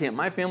with. Why can't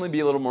my family be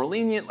a little more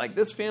lenient like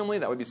this family?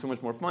 That would be so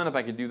much more fun if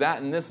I could do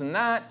that and this and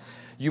that.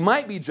 You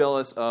might be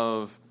jealous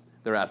of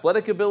their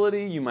athletic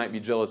ability. You might be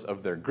jealous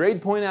of their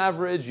grade point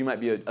average. You might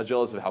be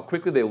jealous of how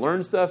quickly they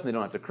learn stuff and they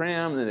don't have to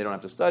cram and then they don't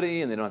have to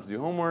study and they don't have to do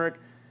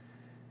homework.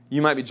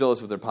 You might be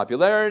jealous of their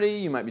popularity.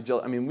 You might be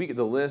jealous.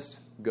 The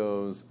list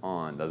goes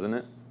on, doesn't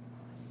it?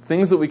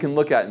 Things that we can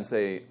look at and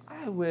say,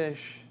 I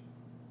wish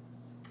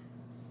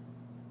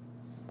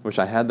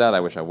I had that.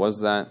 I wish I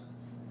was that.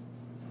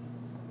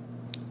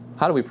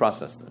 How do we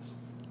process this?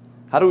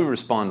 How do we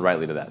respond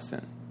rightly to that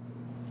sin?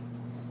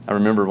 I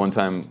remember one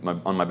time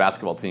on my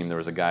basketball team, there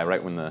was a guy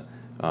right when the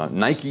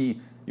Nike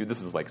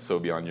This is like so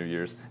beyond your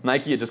years.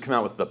 Nike had just come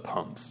out with the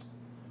pumps.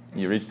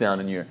 You reach down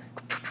and it's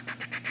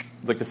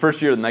like the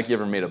first year that Nike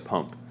ever made a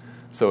pump.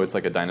 So it's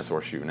like a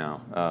dinosaur shoe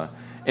now.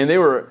 And they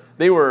were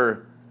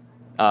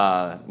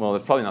well,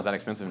 it's probably not that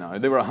expensive now.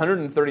 They were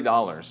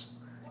 $130.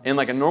 And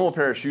like a normal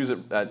pair of shoes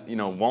at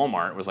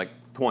Walmart was like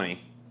 $20.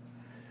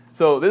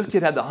 So this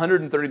kid had the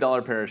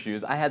 $130 pair of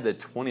shoes. I had the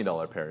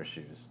 $20 pair of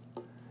shoes.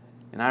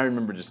 And I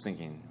remember just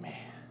thinking, man,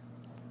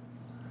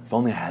 if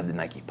only I had the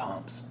Nike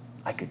pumps,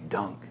 I could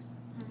dunk.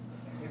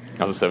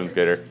 I was a 7th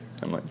grader.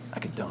 I'm like, I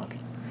could dunk.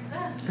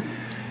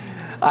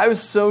 I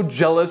was so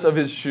jealous of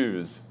his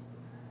shoes.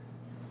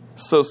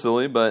 So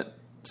silly, but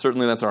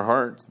certainly that's our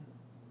heart.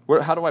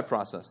 How do I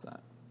process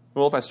that?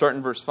 Well, if I start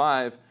in verse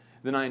 5,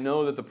 then I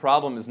know that the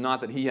problem is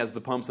not that he has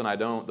the pumps and I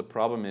don't. The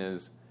problem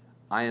is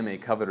I am a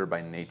coveter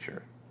by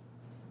nature.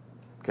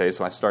 Okay,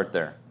 so I start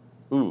there.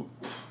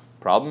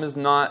 Problem is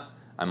not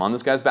I'm on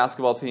this guy's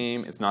basketball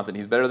team. It's not that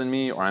he's better than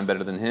me or I'm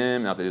better than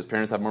him. Not that his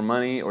parents have more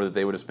money or that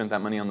they would have spent that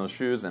money on those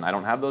shoes and I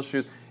don't have those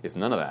shoes. It's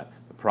none of that.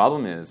 The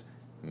problem is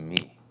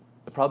me.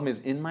 The problem is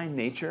in my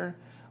nature,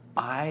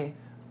 I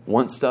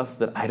want stuff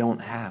that I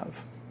don't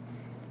have.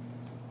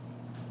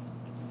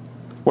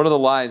 What are the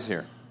lies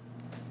here?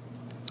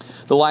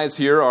 The lies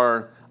here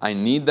are, I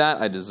need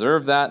that, I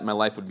deserve that, my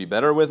life would be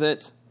better with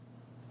it.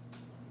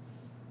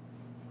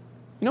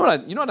 You know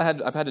what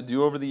I've had to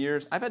do over the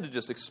years? I've had to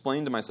just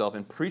explain to myself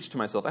and preach to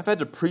myself. I've had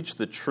to preach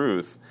the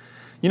truth.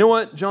 You know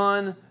what,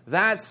 John?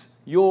 That's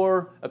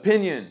your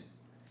opinion.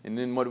 And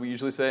then what do we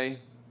usually say?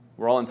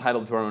 We're all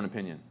entitled to our own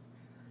opinion.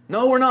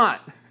 No, we're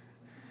not.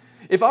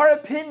 If our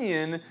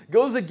opinion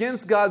goes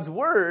against God's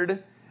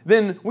word,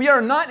 then we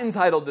are not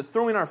entitled to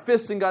throwing our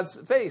fists in God's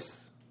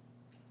face.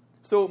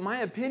 So my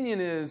opinion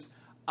is,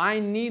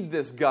 I need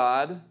this,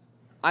 God.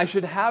 I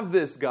should have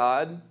this,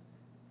 God.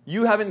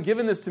 You haven't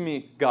given this to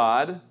me,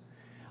 God.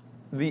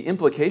 The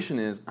implication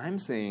is, I'm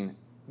saying,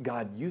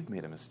 God, you've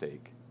made a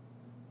mistake.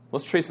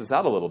 Let's trace this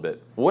out a little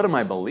bit. What am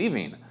I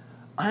believing?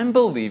 I'm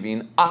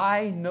believing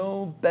I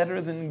know better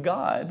than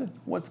God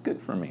what's good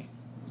for me.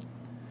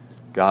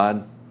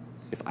 God,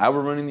 if I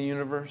were running the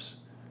universe,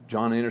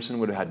 Jon Anderson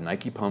would have had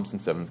Nike pumps in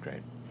 7th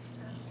grade.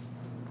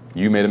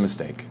 You made a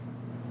mistake.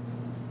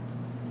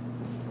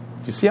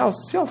 You see how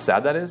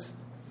sad that is?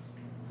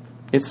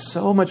 It's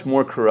so much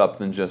more corrupt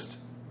than just,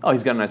 oh,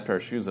 he's got a nice pair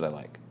of shoes that I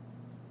like.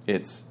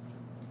 It's,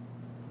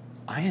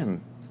 I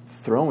am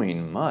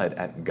throwing mud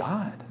at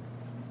God.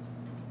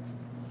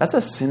 That's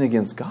a sin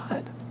against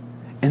God.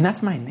 And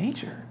that's my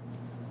nature.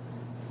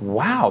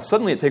 Wow,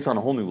 suddenly it takes on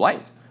a whole new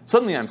light.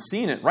 Suddenly I'm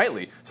seeing it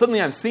rightly.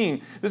 Suddenly I'm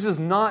seeing this is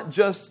not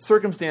just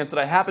circumstance that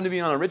I happen to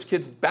be on a rich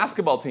kid's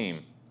basketball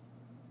team.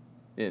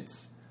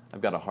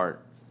 I've got a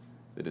heart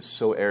that is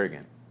so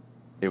arrogant,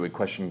 it would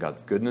question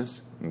God's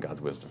goodness and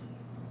God's wisdom.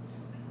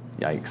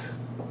 Yikes.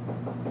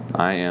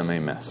 I am a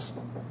mess.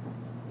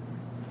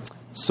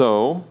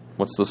 So,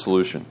 what's the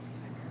solution?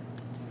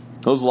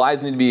 Those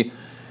lies need to be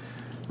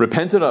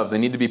repented of. They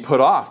need to be put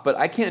off. But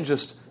I can't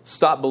just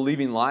stop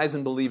believing lies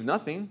and believe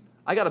nothing.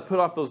 I got to put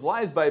off those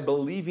lies by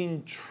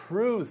believing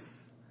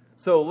truth.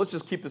 So let's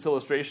just keep this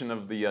illustration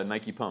of the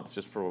Nike pumps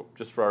just for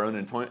our own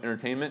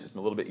entertainment. It's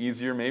a little bit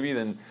easier maybe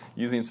than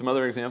using some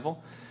other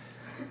example.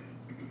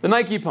 The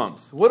Nike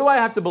pumps. What do I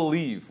have to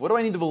believe? What do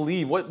I need to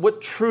believe?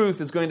 What truth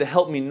is going to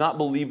help me not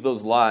believe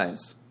those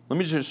lies? Let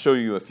me just show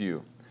you a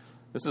few.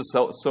 This is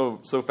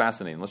so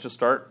fascinating. Let's just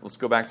start. Let's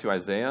go back to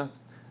Isaiah.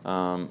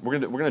 We're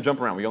gonna jump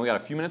around. We only got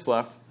a few minutes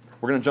left.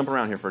 We're gonna jump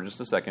around here for just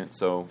a second.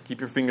 So keep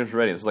your fingers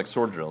ready. This is like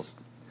sword drills.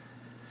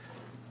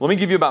 Let me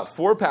give you about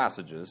 4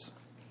 passages,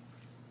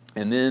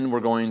 and then we're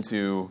going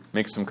to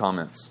make some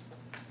comments.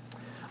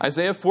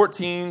 Isaiah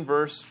 14,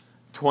 verse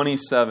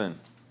 27.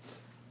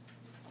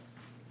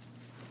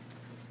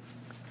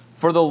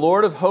 For the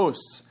Lord of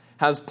hosts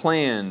has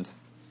planned.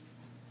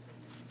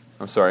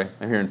 I'm sorry,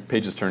 I'm hearing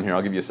pages turn here.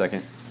 I'll give you a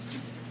second.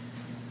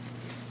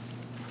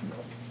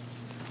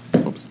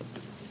 Oops.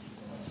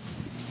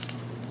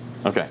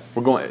 Okay,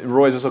 we're going.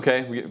 Roy, is this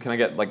okay? Can I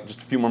get like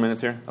just a few more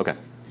minutes here? Okay.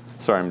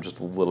 Sorry, I'm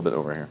just a little bit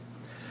over here.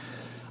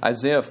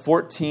 Isaiah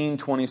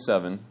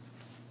 14:27.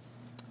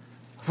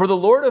 For the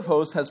Lord of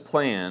hosts has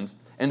planned,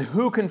 and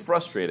who can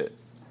frustrate it?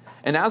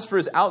 And as for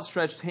his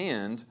outstretched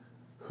hand,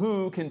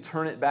 who can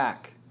turn it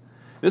back?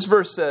 This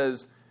verse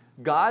says,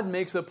 God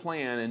makes a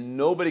plan and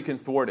nobody can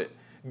thwart it.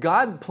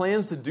 God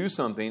plans to do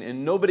something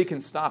and nobody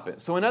can stop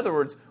it. So in other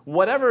words,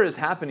 whatever is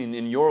happening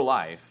in your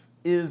life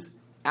is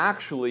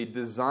actually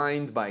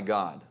designed by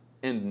God,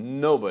 and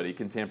nobody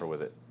can tamper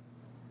with it.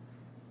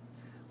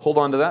 Hold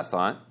on to that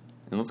thought,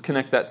 and let's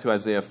connect that to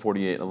Isaiah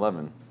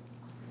 48:11.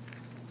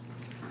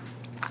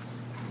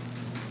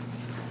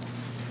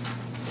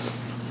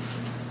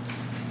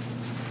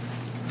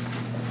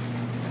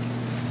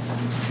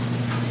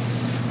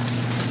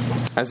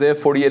 Isaiah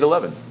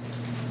 48:11.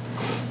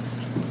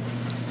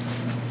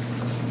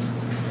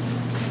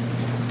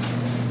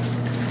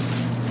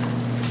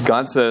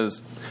 God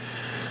says,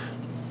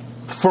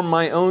 for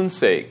my own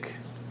sake,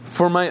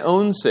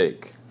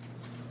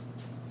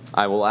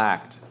 I will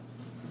act.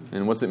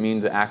 And what's it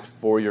mean to act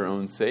for your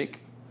own sake?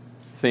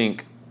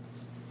 Think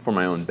for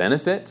my own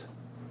benefit,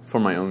 for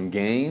my own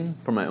gain,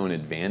 for my own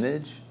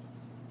advantage.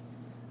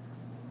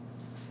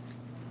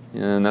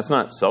 And that's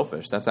not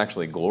selfish. That's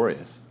actually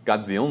glorious.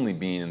 God's the only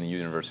being in the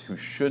universe who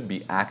should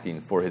be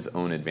acting for his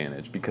own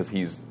advantage because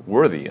he's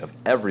worthy of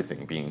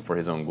everything being for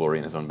his own glory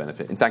and his own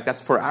benefit. In fact,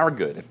 that's for our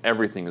good if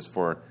everything is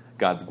for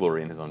God's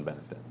glory and his own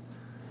benefit.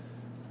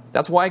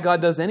 That's why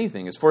God does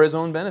anything, is for his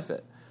own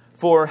benefit.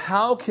 For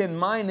how can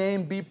my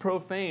name be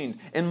profaned,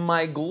 and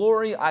my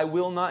glory I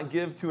will not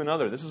give to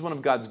another? This is one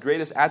of God's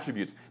greatest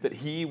attributes, that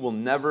he will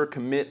never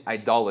commit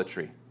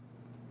idolatry.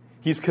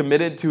 He's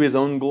committed to his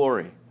own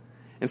glory.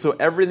 And so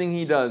everything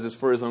he does is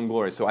for his own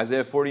glory. So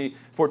Isaiah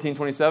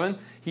 14:27,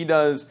 he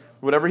does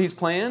whatever he's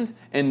planned,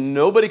 and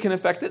nobody can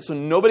affect it, so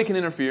nobody can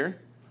interfere.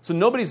 So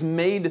nobody's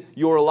made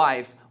your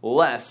life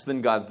less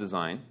than God's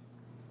design.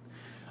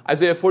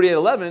 Isaiah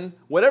 48:11,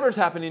 whatever's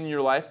happening in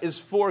your life is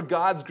for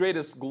God's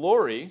greatest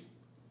glory.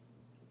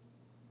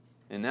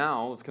 And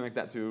now, let's connect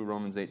that to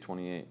Romans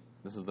 8:28.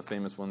 This is the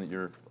famous one that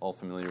you're all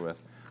familiar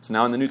with. So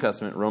now in the New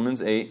Testament,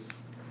 Romans 8,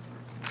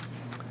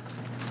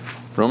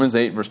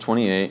 verse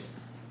 28.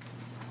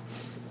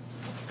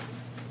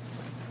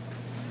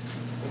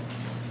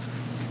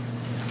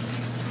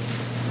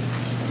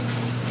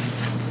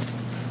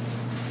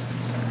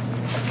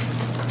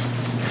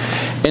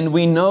 And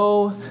we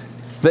know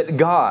that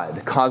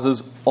God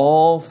causes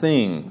all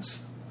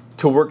things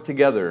to work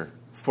together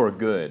for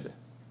good,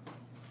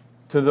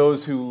 to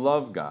those who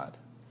love God,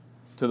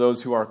 to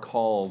those who are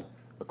called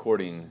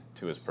according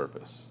to his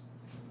purpose.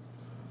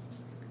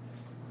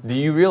 Do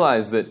you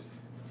realize that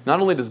not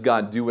only does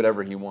God do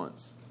whatever he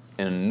wants,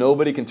 and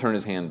nobody can turn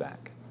his hand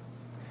back,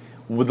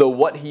 though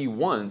what he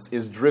wants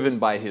is driven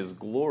by his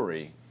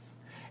glory,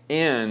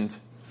 and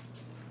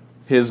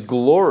his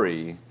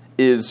glory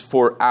is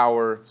for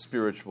our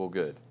spiritual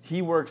good.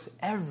 He works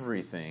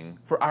everything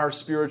for our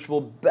spiritual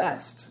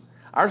best.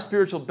 Our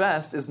spiritual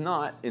best is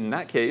not, in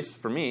that case,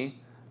 for me,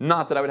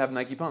 not that I would have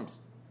Nike pumps.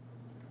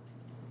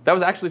 That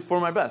was actually for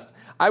my best.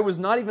 I was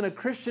not even a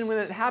Christian when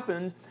it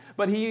happened,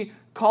 but he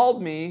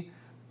called me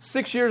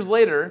 6 years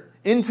later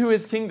into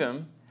his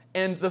kingdom,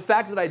 and the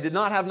fact that I did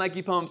not have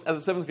Nike pumps as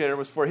a seventh grader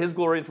was for his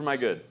glory and for my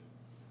good.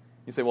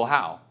 You say, well,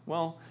 how?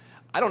 Well,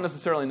 I don't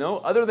necessarily know,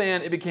 other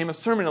than it became a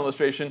sermon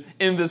illustration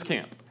in this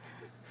camp.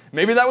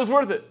 Maybe that was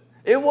worth it.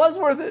 It was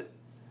worth it.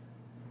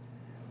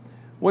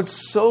 What's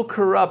so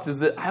corrupt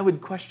is that I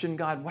would question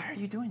God, why are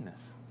you doing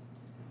this?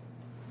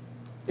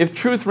 If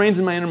truth reigns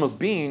in my innermost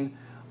being,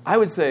 I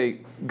would say,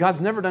 God's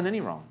never done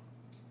any wrong.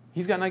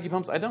 He's got Nike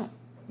pumps, I don't.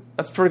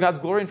 That's for God's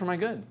glory and for my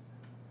good.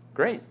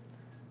 Great.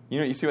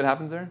 You see what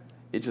happens there?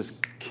 It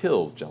just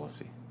kills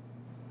jealousy.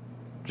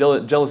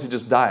 Jealousy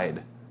just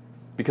died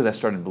because I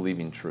started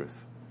believing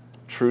truth.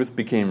 Truth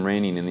became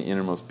reigning in the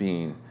innermost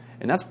being.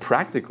 And that's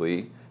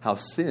practically how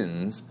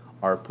sins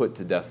are put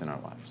to death in our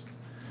lives.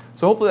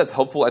 So hopefully that's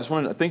helpful. I just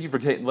wanted to thank you for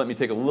letting me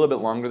take a little bit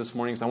longer this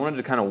morning, because I wanted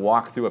to kind of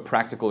walk through a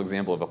practical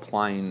example of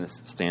applying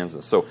this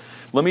stanza. So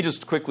let me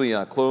just quickly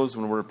close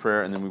with a word of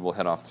prayer, and then we will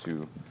head off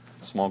to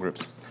small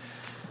groups.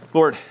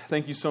 Lord,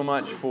 thank you so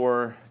much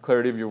for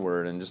clarity of your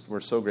word, and just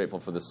we're so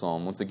grateful for this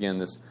psalm. Once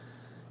again,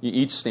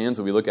 each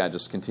stanza we look at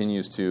just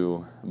continues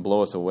to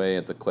blow us away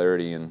at the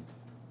clarity, and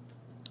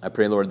I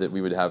pray, Lord, that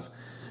we would have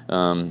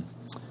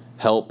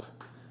help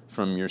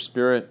from your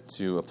Spirit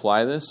to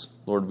apply this.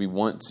 Lord, we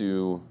want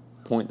to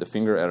point the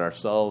finger at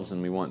ourselves,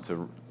 and we want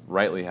to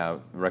rightly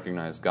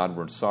recognize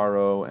Godward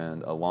sorrow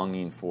and a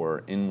longing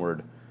for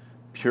inward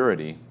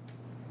purity.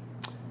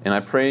 And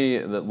I pray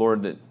that,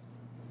 Lord, that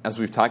as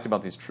we've talked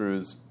about these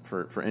truths,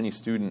 for any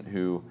student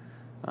who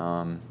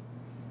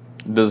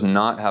does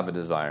not have a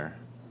desire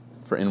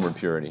for inward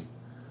purity,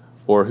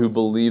 or who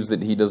believes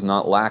that he does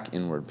not lack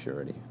inward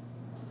purity,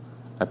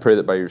 I pray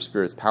that by your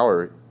Spirit's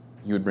power,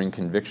 you would bring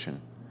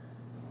conviction.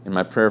 And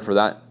my prayer for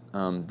that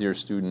dear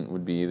student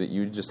would be that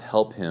you just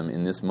help him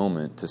in this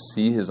moment to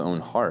see his own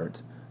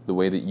heart the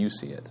way that you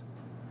see it.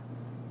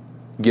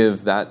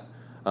 Give that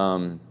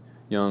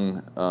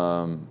young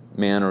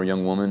man or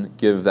young woman,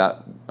 give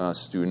that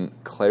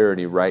student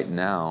clarity right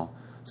now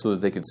so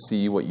that they could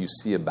see what you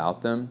see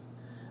about them,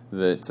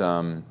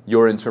 that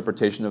your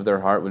interpretation of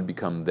their heart would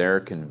become their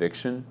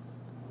conviction,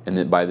 and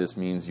that by this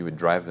means you would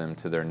drive them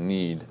to their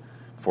need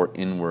for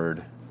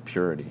inward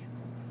purity.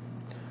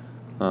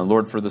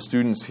 Lord, for the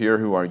students here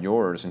who are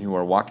yours and who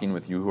are walking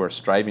with you, who are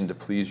striving to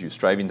please you,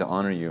 striving to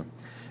honor you,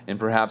 and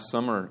perhaps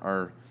some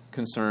are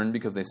concerned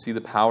because they see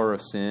the power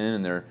of sin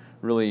and they're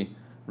really,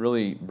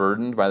 really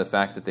burdened by the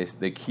fact that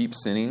they keep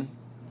sinning.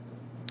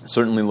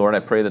 Certainly, Lord, I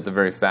pray that the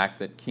very fact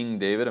that King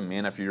David, a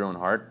man after your own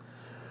heart,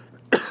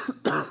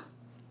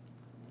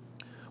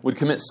 would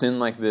commit sin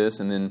like this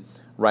and then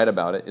write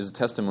about it is a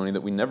testimony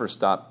that we never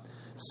stop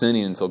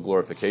sinning until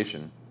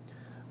glorification.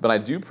 But I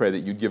do pray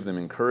that you'd give them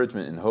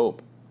encouragement and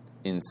hope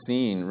in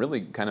seeing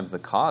really kind of the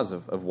cause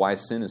of why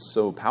sin is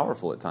so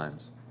powerful at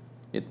times.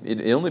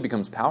 It only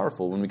becomes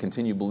powerful when we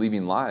continue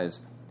believing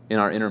lies in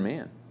our inner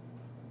man.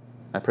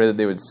 I pray that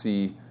they would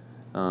see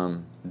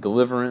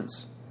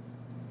deliverance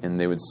and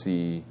they would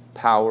see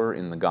power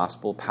in the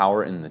gospel,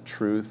 power in the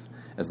truth,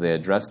 as they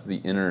address the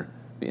inner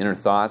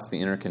thoughts, the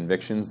inner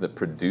convictions that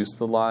produce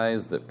the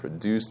lies, that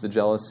produce the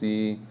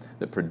jealousy,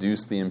 that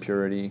produce the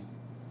impurity.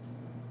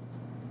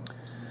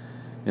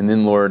 And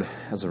then, Lord,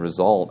 as a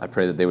result, I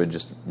pray that they would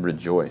just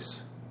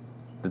rejoice,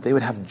 that they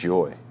would have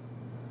joy,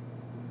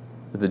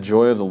 that the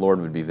joy of the Lord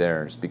would be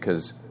theirs,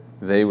 because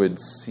they would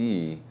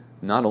see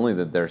not only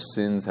that their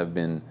sins have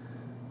been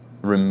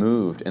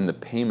removed and the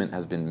payment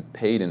has been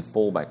paid in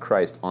full by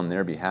Christ on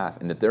their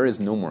behalf, and that there is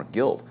no more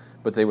guilt,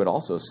 but they would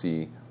also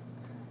see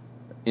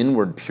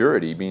inward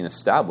purity being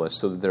established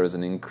so that there is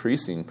an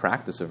increasing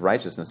practice of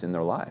righteousness in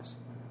their lives.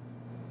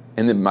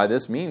 And that by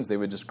this means they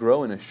would just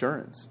grow in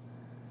assurance,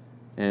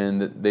 and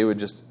that they would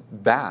just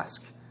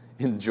bask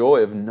in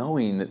joy of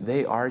knowing that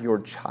they are your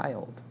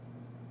child.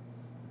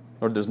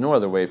 Lord, there's no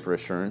other way for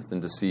assurance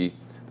than to see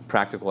the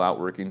practical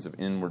outworkings of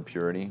inward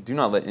purity. Do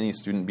not let any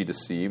student be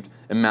deceived,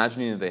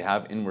 imagining that they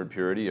have inward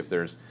purity if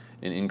there's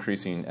an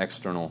increasing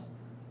external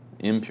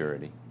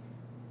impurity.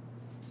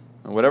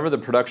 Whatever the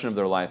production of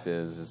their life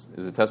is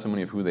a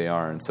testimony of who they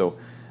are. And so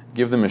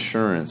give them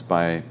assurance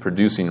by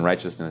producing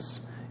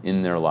righteousness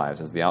in their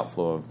lives as the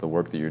outflow of the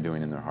work that you're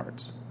doing in their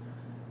hearts.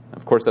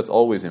 Of course, that's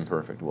always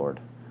imperfect, Lord.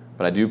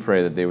 But I do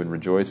pray that they would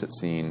rejoice at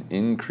seeing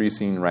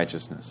increasing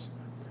righteousness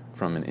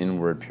from an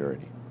inward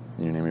purity.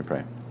 In your name we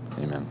pray.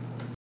 Amen.